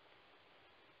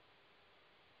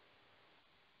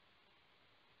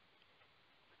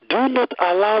 Do not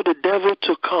allow the devil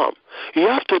to come. You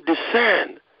have to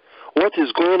discern what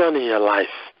is going on in your life.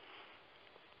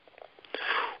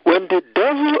 When the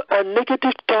devil and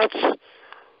negative thoughts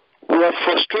were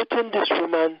frustrating this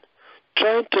woman,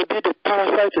 trying to be the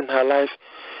parasite in her life,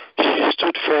 she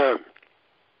stood firm.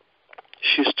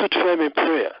 She stood firm in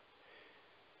prayer.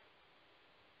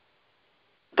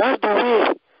 That's the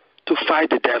way to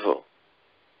fight the devil.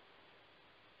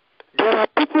 There are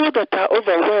people that are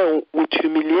overwhelmed with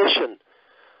humiliation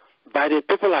by the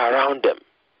people around them.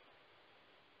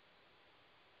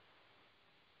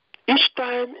 Each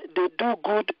time they do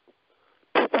good,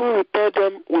 people repay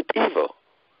them with evil.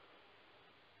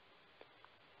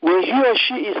 When he or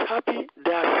she is happy,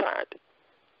 they are sad.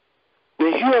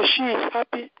 When he or she is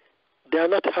happy, they are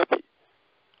not happy.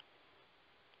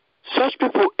 Such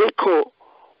people echo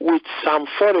with Psalm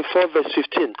 44 verse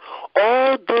 15.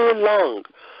 All day long,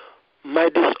 my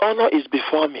dishonor is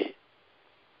before me,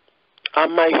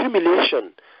 and my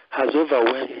humiliation has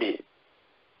overwhelmed me.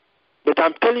 But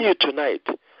I'm telling you tonight,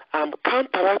 I'm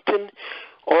counteracting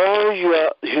all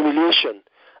your humiliation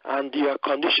and your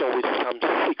condition with Psalm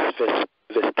 6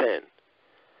 verse 10.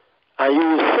 And you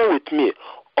will say with me,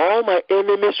 all my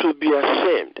enemies will be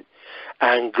ashamed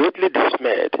and greatly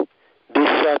dismayed. They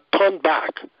shall turn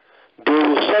back. They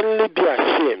will suddenly be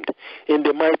ashamed in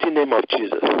the mighty name of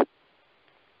Jesus.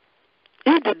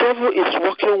 If the devil is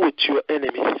working with your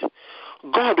enemies,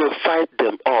 God will fight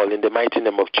them all in the mighty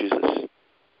name of Jesus.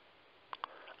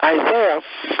 Isaiah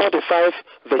 45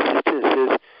 verse 16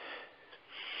 says,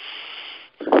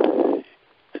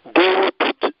 they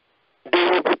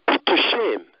will be put to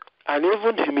shame and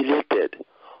even humiliated,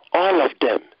 all of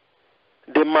them,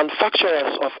 the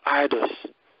manufacturers of idols.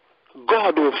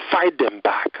 God will fight them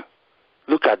back.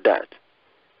 Look at that.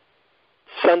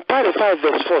 Psalm 35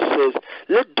 verse 4 says,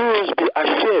 let those be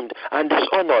ashamed and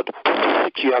dishonored who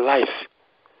seek your life.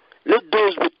 Let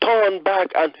those be torn back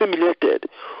and humiliated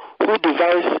who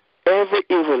devise every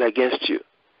evil against you.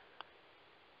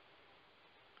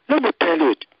 Let me tell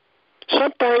you,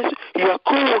 sometimes your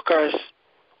co-workers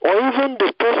or even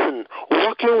the person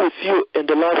working with you in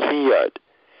the Lord's vineyard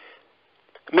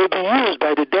may be used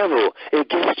by the devil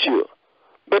against you.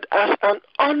 But as an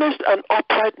honest and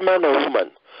upright man or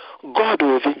woman, God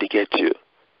will vindicate you.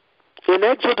 In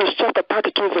Exodus chapter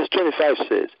 32 verse 25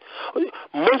 says,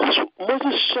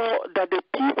 Moses saw that the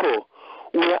people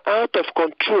were out of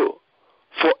control,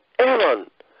 for Aaron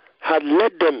had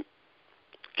let them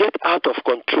get out of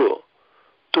control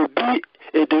to be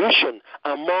a derision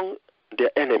among their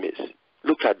enemies.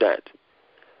 Look at that.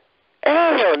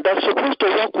 Aaron, that's supposed to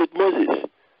work with Moses,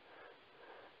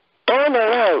 turn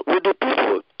around with the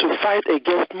people to fight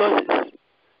against Moses.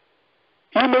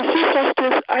 You may see such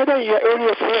things either in your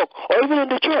area of work or even in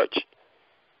the church.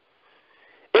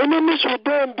 Enemies will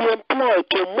then be employed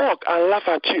to mock and laugh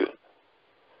at you.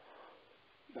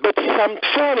 But Psalm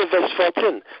 40 verse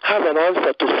 14 has an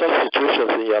answer to such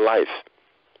situations in your life.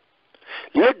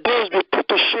 Let those be put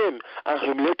to shame and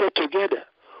humiliated together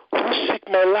who seek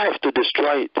my life to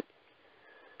destroy it.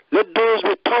 Let those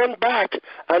be turned back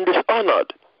and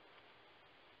dishonored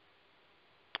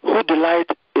who delight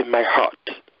in my heart.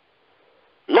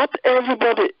 Not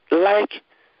everybody like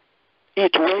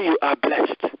it when you are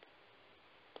blessed.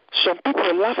 Some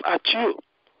people laugh at you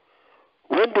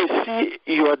when they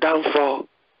see your downfall.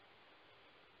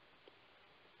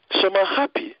 Some are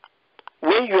happy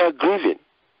when you are grieving.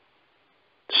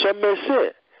 Some may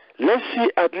say, let's see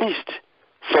at least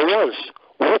for once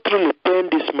what really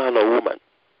pained this man or woman.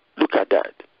 Look at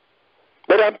that.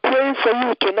 But I'm praying for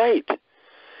you tonight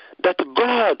that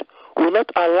God will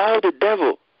not allow the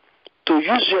devil to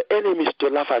use your enemies to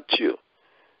laugh at you.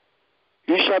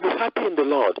 You shall be happy in the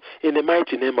Lord in the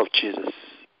mighty name of Jesus.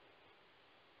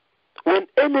 When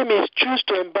enemies choose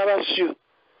to embarrass you,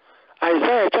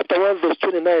 Isaiah chapter 1 verse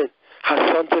 29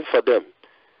 has something for them.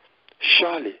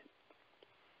 Surely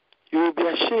you will be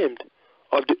ashamed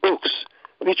of the oaks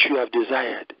which you have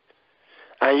desired,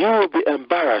 and you will be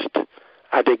embarrassed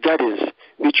at the gardens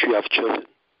which you have chosen.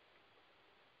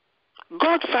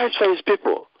 God fights for his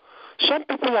people. Some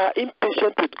people are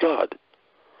impatient with God.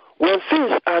 When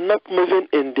things are not moving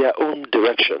in their own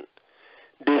direction,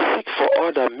 they seek for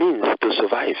other means to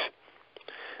survive.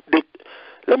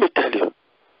 Let me tell you,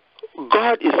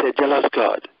 God is a jealous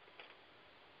God.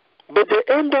 But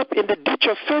they end up in the ditch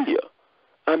of failure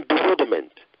and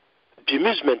bewilderment,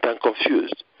 bemusement and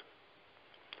confused.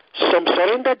 Some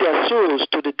surrender their souls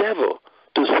to the devil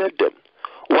to save them,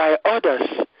 while others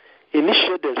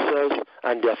initiate themselves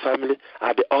and their family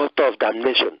at the altar of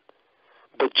damnation.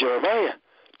 But Jeremiah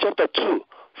chapter 2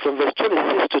 from verse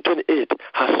 26 to 28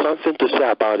 has something to say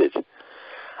about it.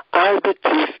 As the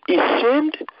thief is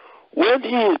shamed when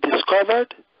he is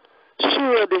discovered,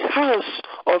 so the house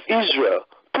of Israel,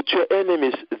 put your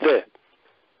enemies there,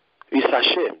 is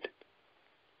ashamed.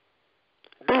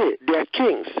 They, their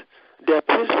kings, their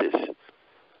princes,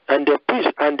 and their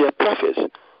priests and their prophets,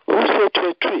 who say to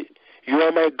a tree, you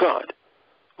are my God,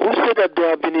 who say that they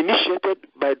have been initiated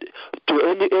to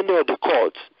any of the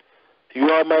courts, you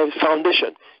are my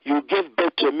foundation, you gave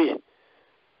birth to me.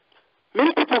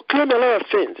 Many people claim a lot of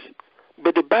things,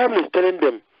 but the Bible is telling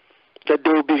them that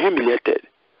they will be humiliated.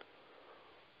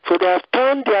 For they have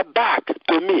turned their back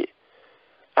to me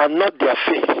and not their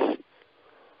face.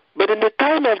 But in the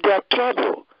time of their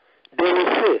trouble, they will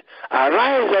say,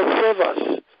 arise and save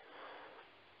us.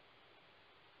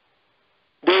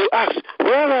 They will ask,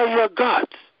 where are your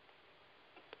gods,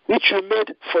 which you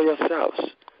made for yourselves?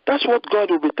 That's what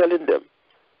God will be telling them.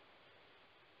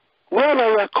 Where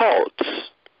are your cults?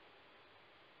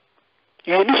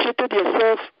 You initiated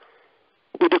yourself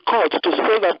with the cults to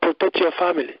save and protect your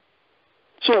family.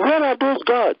 So where are those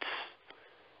gods?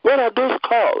 Where are those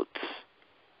cults?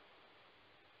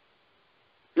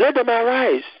 Let them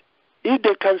arise if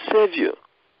they can save you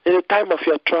in the time of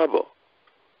your trouble.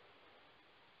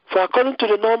 For according to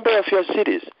the number of your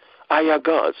cities are your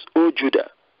gods, O Judah.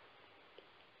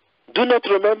 Do not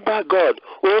remember God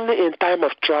only in time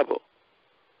of trouble.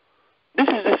 This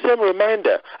is the same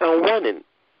reminder and warning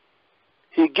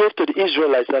he gave to the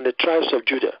Israelites and the tribes of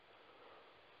Judah.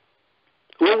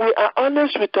 When we are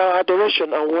honest with our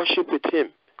adoration and worship with him,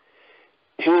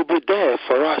 he will be there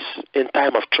for us in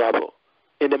time of trouble,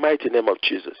 in the mighty name of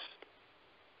Jesus.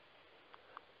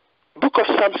 Book of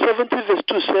Psalm 70 verse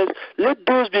 2 says, let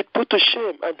those be put to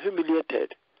shame and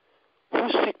humiliated who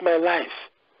seek my life.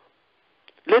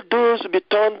 Let those be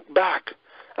turned back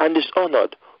and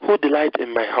dishonored who delight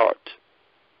in my heart.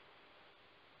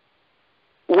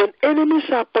 When enemies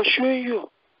are pursuing you,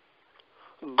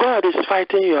 God is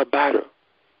fighting your battle.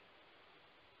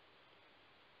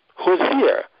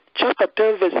 Hosea chapter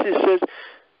 10 verse 6 says,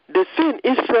 the thing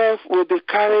itself will be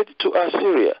carried to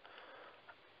Assyria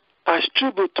as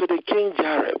tribute to the king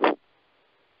Jareb.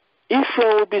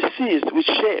 Ephraim will be seized with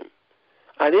shame,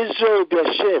 and Israel will be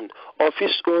ashamed of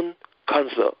his own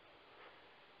counsel.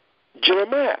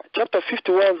 Jeremiah chapter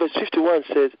 51 verse 51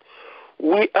 says,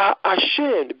 we are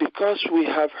ashamed because we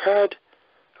have heard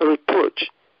reproach.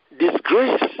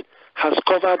 Disgrace has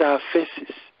covered our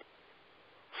faces,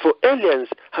 for aliens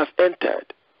have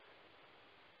entered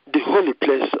the holy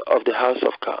place of the house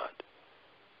of God.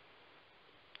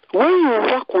 When you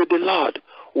walk with the Lord,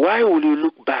 why will you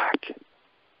look back?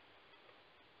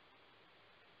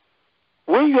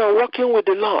 When you are walking with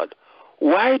the Lord,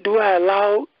 why do I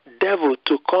allow devil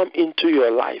to come into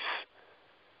your life?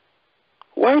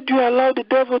 Why do you allow the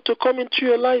devil to come into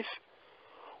your life?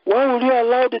 Why will you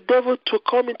allow the devil to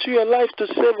come into your life to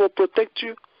save or protect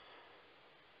you?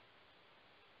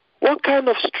 What kind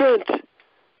of strength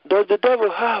does the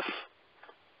devil have?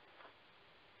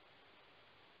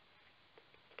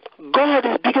 God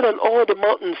is bigger than all the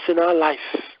mountains in our life.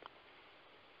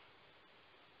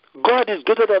 God is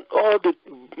greater than all the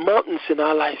mountains in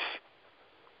our life.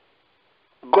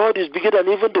 God is bigger than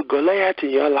even the Goliath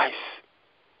in your life.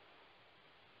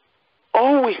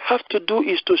 All we have to do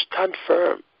is to stand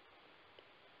firm.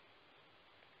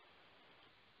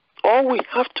 All we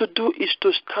have to do is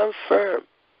to stand firm.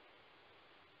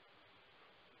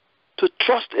 To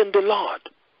trust in the Lord.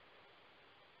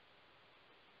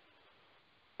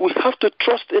 We have to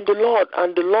trust in the Lord,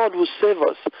 and the Lord will save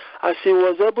us, as he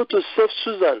was able to save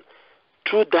Susan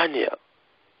through Daniel.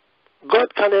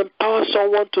 God can empower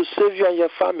someone to save you and your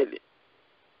family.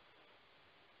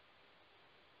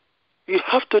 You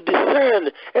have to discern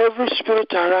every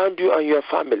spirit around you and your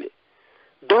family.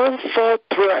 Don't fall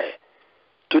prey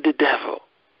to the devil.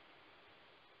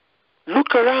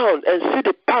 Look around and see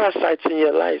the parasites in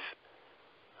your life.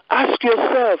 Ask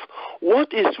yourself,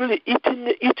 what is really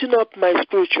eating up my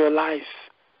spiritual life?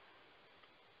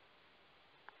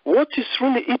 What is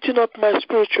really eating up my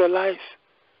spiritual life?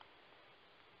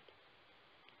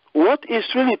 What is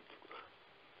really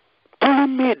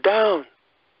pulling me down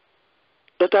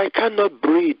that I cannot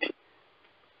breathe?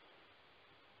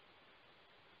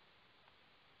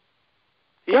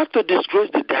 You have to disgrace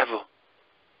the devil.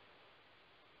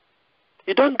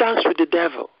 You don't dance with the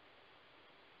devil.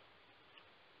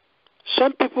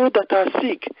 Some people that are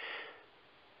sick,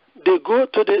 they go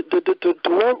to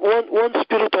one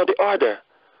spirit or the other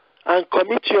and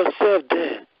commit yourself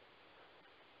there.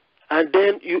 And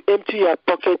then you empty your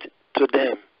pocket to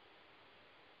them.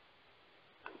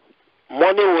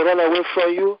 Money will run away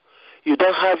from you. You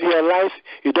don't have your life.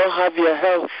 You don't have your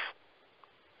health.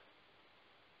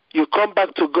 You come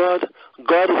back to God.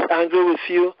 God is angry with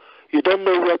you. You don't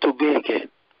know where to go again.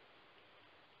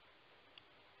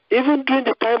 Even during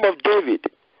the time of David,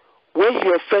 when he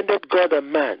offended God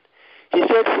and man, he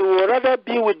said he would rather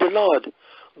be with the Lord.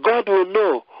 God will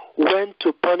know when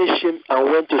to punish him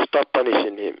and when to stop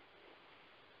punishing him.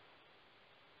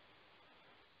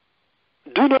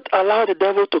 Do not allow the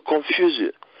devil to confuse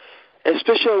you,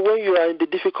 especially when you are in the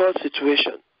difficult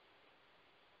situation.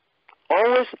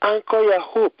 Always anchor your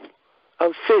hope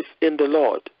and faith in the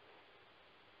Lord.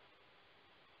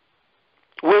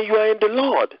 When you are in the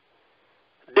Lord,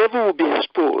 devil will be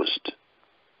exposed.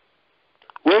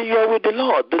 When you are with the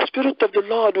Lord, the Spirit of the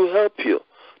Lord will help you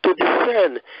to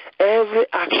discern every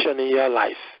action in your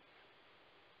life.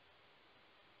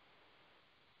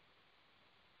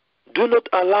 Do not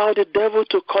allow the devil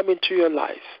to come into your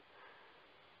life.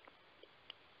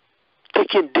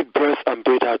 Take in deep breath and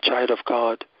breathe out, child of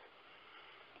God.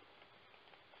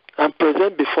 And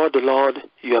present before the Lord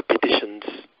your petitions.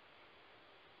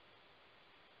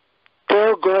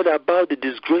 Tell God about the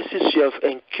disgraces you have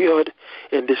incurred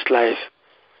in this life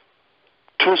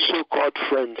through so-called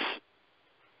friends.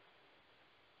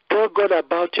 Tell God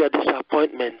about your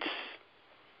disappointments.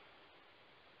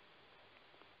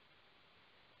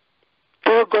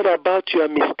 Tell God about your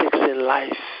mistakes in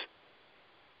life.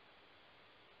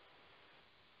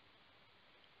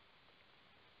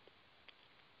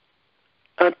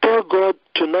 And tell God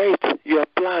tonight your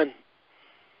plan,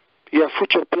 your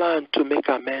future plan to make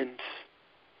amends,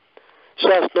 so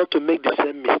as not to make the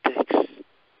same mistakes.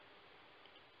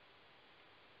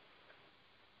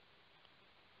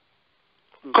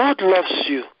 God loves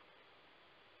you.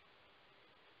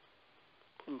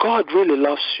 God really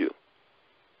loves you.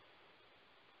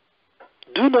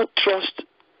 Do not trust,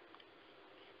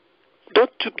 do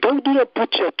not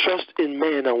put your trust in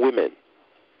men and women.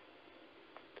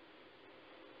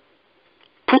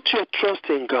 Put your trust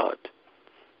in God.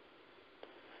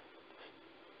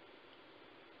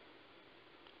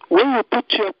 When you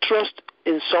put your trust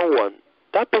in someone,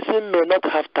 that person may not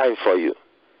have time for you.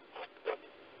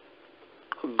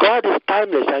 God is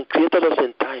timeless and created us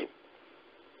in time.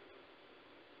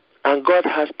 And God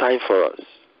has time for us.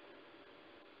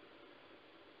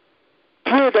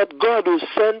 Pray that God will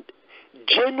send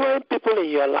genuine people in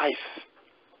your life.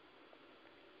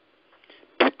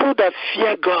 People that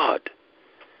fear God.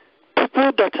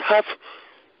 People that have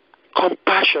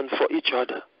compassion for each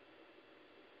other.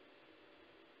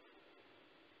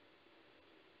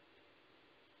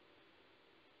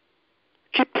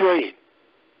 Keep praying.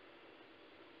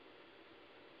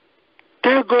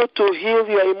 Tell God to heal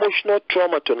your emotional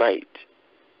trauma tonight.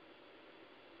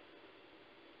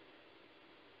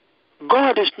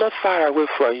 God is not far away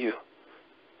from you.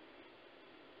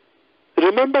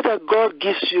 Remember that God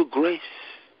gives you grace.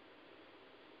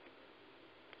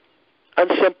 And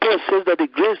St. Paul says that the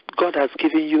grace God has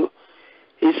given you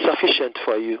is sufficient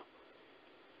for you.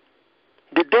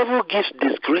 The devil gives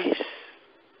disgrace,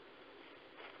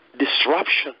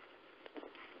 disruption,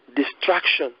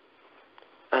 distraction,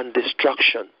 and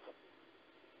destruction.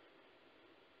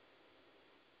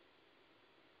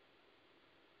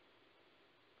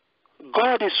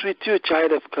 God is with you,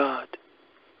 child of God.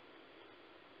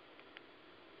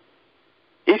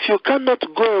 If you cannot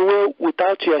go away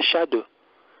without your shadow,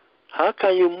 how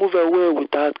can you move away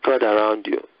without God around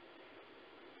you?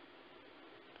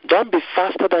 Don't be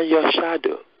faster than your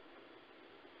shadow.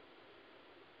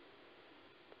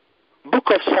 Book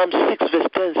of Psalm 6 verse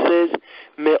 10 says,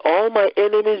 may all my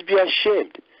enemies be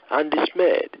ashamed and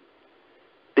dismayed.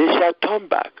 They shall turn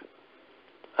back,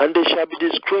 and they shall be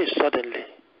disgraced suddenly.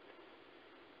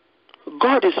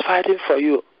 God is fighting for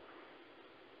you.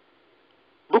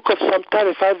 Book of Psalm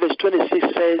 35 verse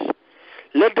 26 says,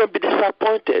 let them be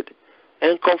disappointed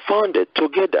and confounded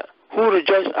together who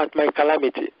rejoice at my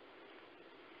calamity.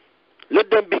 Let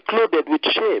them be clothed with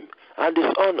shame and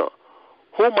dishonor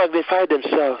who magnify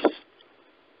themselves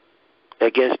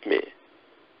against me.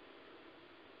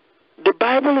 The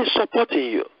Bible is supporting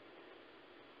you.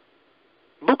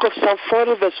 Book of Psalm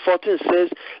 40 verse 14 says,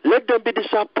 let them be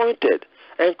disappointed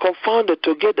and confounded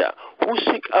together who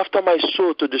seek after my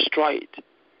soul to destroy it.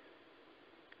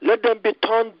 Let them be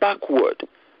turned backward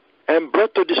and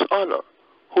brought to dishonor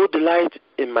who delight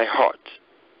in my heart.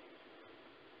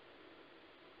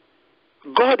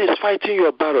 God is fighting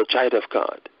your battle, child of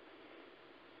God.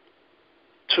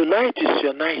 Tonight is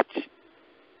your night.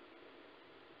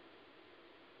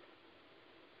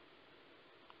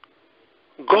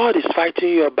 God is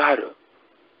fighting your battle.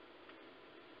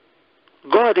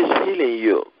 God is healing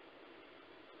you.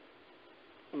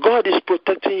 God is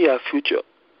protecting your future.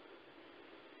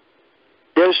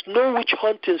 There is no witch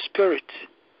hunting spirit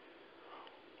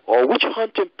or witch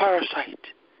hunting parasite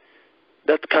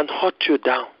that can hunt you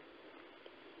down.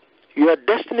 Your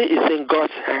destiny is in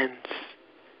God's hands.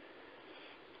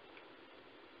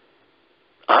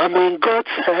 I'm in God's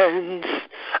hands.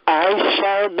 I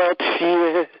shall not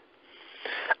fear.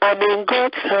 I'm in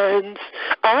God's hands.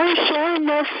 I shall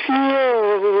not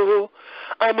fear.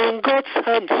 I'm in God's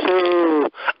hands, so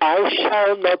I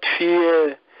shall not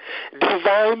fear.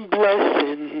 Divine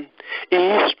blessing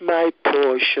is my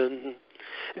portion.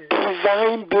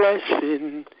 Divine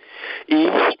blessing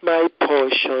is my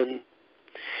portion.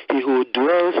 He who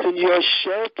dwells in your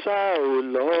shelter, O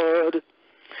Lord,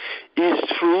 is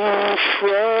free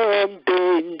from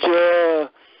danger.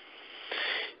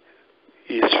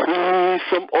 Is free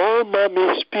from all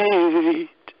mammy spirit.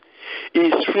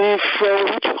 Is free from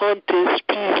witch hunting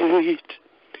spirit.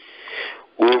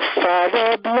 Oh,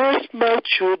 Father, bless my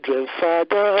children,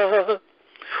 Father.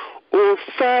 Oh,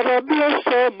 Father, bless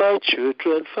all my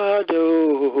children, Father.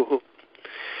 Oh,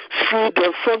 free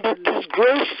them from the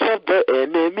disgrace of the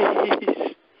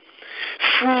enemies.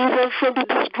 Free them from the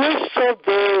disgrace of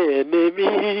the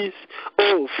enemies.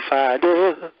 Oh,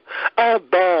 Father,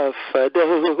 Abba,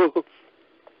 Father.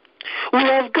 We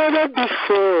have gathered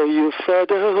before you,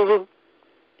 Father.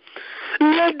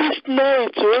 Let this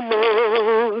night, O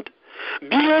Lord,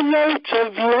 be a night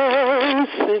of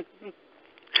blessing.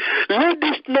 Let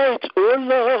this night, O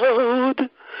Lord,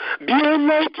 be a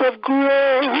night of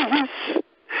grace.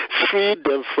 Free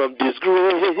them from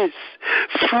disgrace.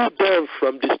 Free them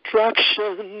from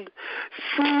distraction.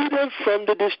 Free them from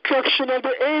the destruction of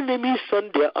the enemies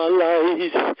and their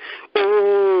allies.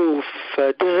 Oh,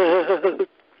 Father,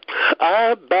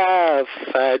 Abba,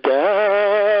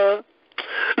 Father,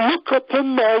 look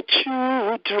upon my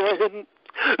children.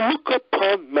 Look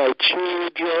upon my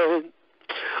children.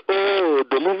 Oh,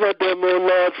 deliver them, O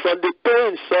Lord, from the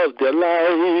pains of their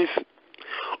life.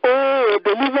 Oh,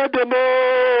 deliver them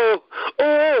all.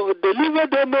 Oh, deliver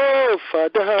them all,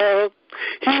 Father.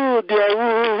 Heal their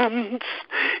wounds.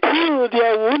 Heal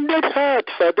their wounded heart,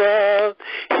 Father.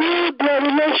 Heal their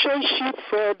relationship,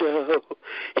 Father.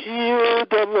 Heal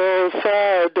them all,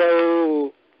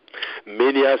 Father.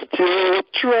 Many are still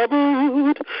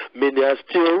troubled. Many are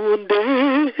still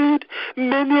wounded.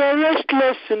 Many are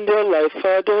restless in their life,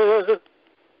 Father.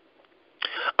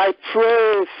 I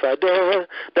pray, Father,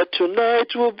 that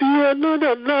tonight will be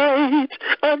another night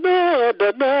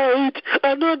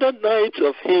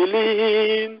of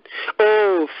healing.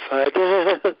 Oh,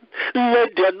 Father,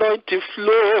 let the anointing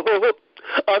flow.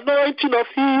 Anointing of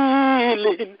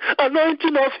healing,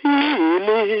 anointing of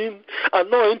healing,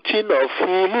 anointing of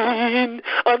healing,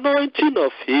 anointing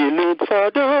of healing,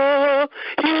 Father.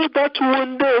 Heal that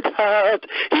wounded heart,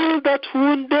 heal that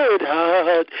wounded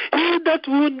heart, heal that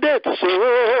wounded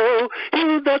soul,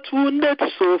 heal that wounded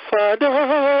soul,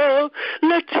 Father.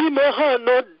 Let him or her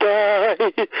not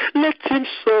die, let him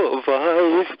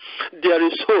survive. There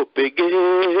is hope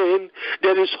again,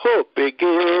 there is hope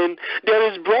again,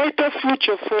 there is brighter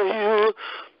future for you.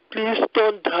 Please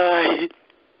don't die.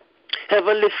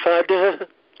 Heavenly Father,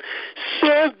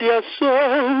 save their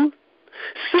soul,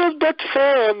 save that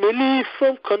family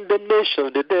from condemnation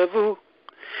of the devil.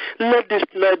 Let this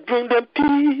night bring them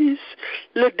peace,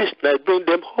 let this night bring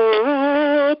them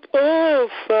hope, oh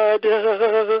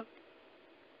Father.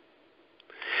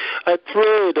 I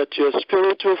pray that your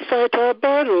Spirit will fight our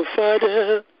battle,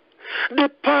 Father. The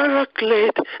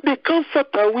Paraclete, the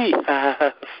Comforter we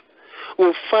have,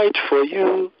 will fight for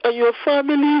you, and your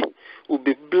family will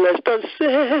be blessed and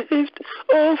saved.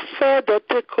 Oh Father,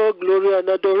 take all glory and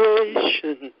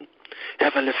adoration.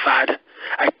 Heavenly Father,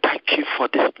 I thank you for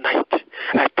this night.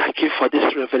 I thank you for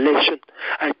this revelation.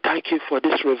 I thank you for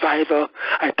this revival.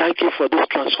 I thank you for this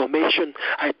transformation.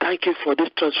 I thank you for this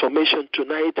transformation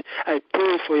tonight. I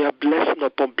pray for your blessing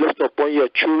upon your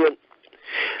children.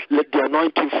 Let the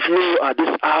anointing flow at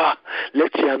this hour.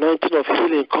 Let the anointing of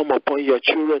healing come upon your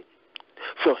children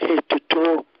from head to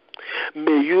toe.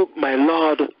 May you, my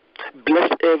Lord,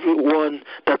 bless everyone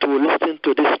that will listen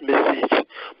to this message,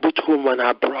 both home and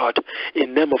abroad,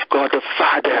 in the name of God the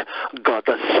Father, God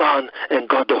the Son, and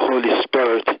God the Holy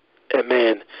Spirit.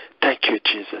 Amen. Thank you,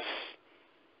 Jesus.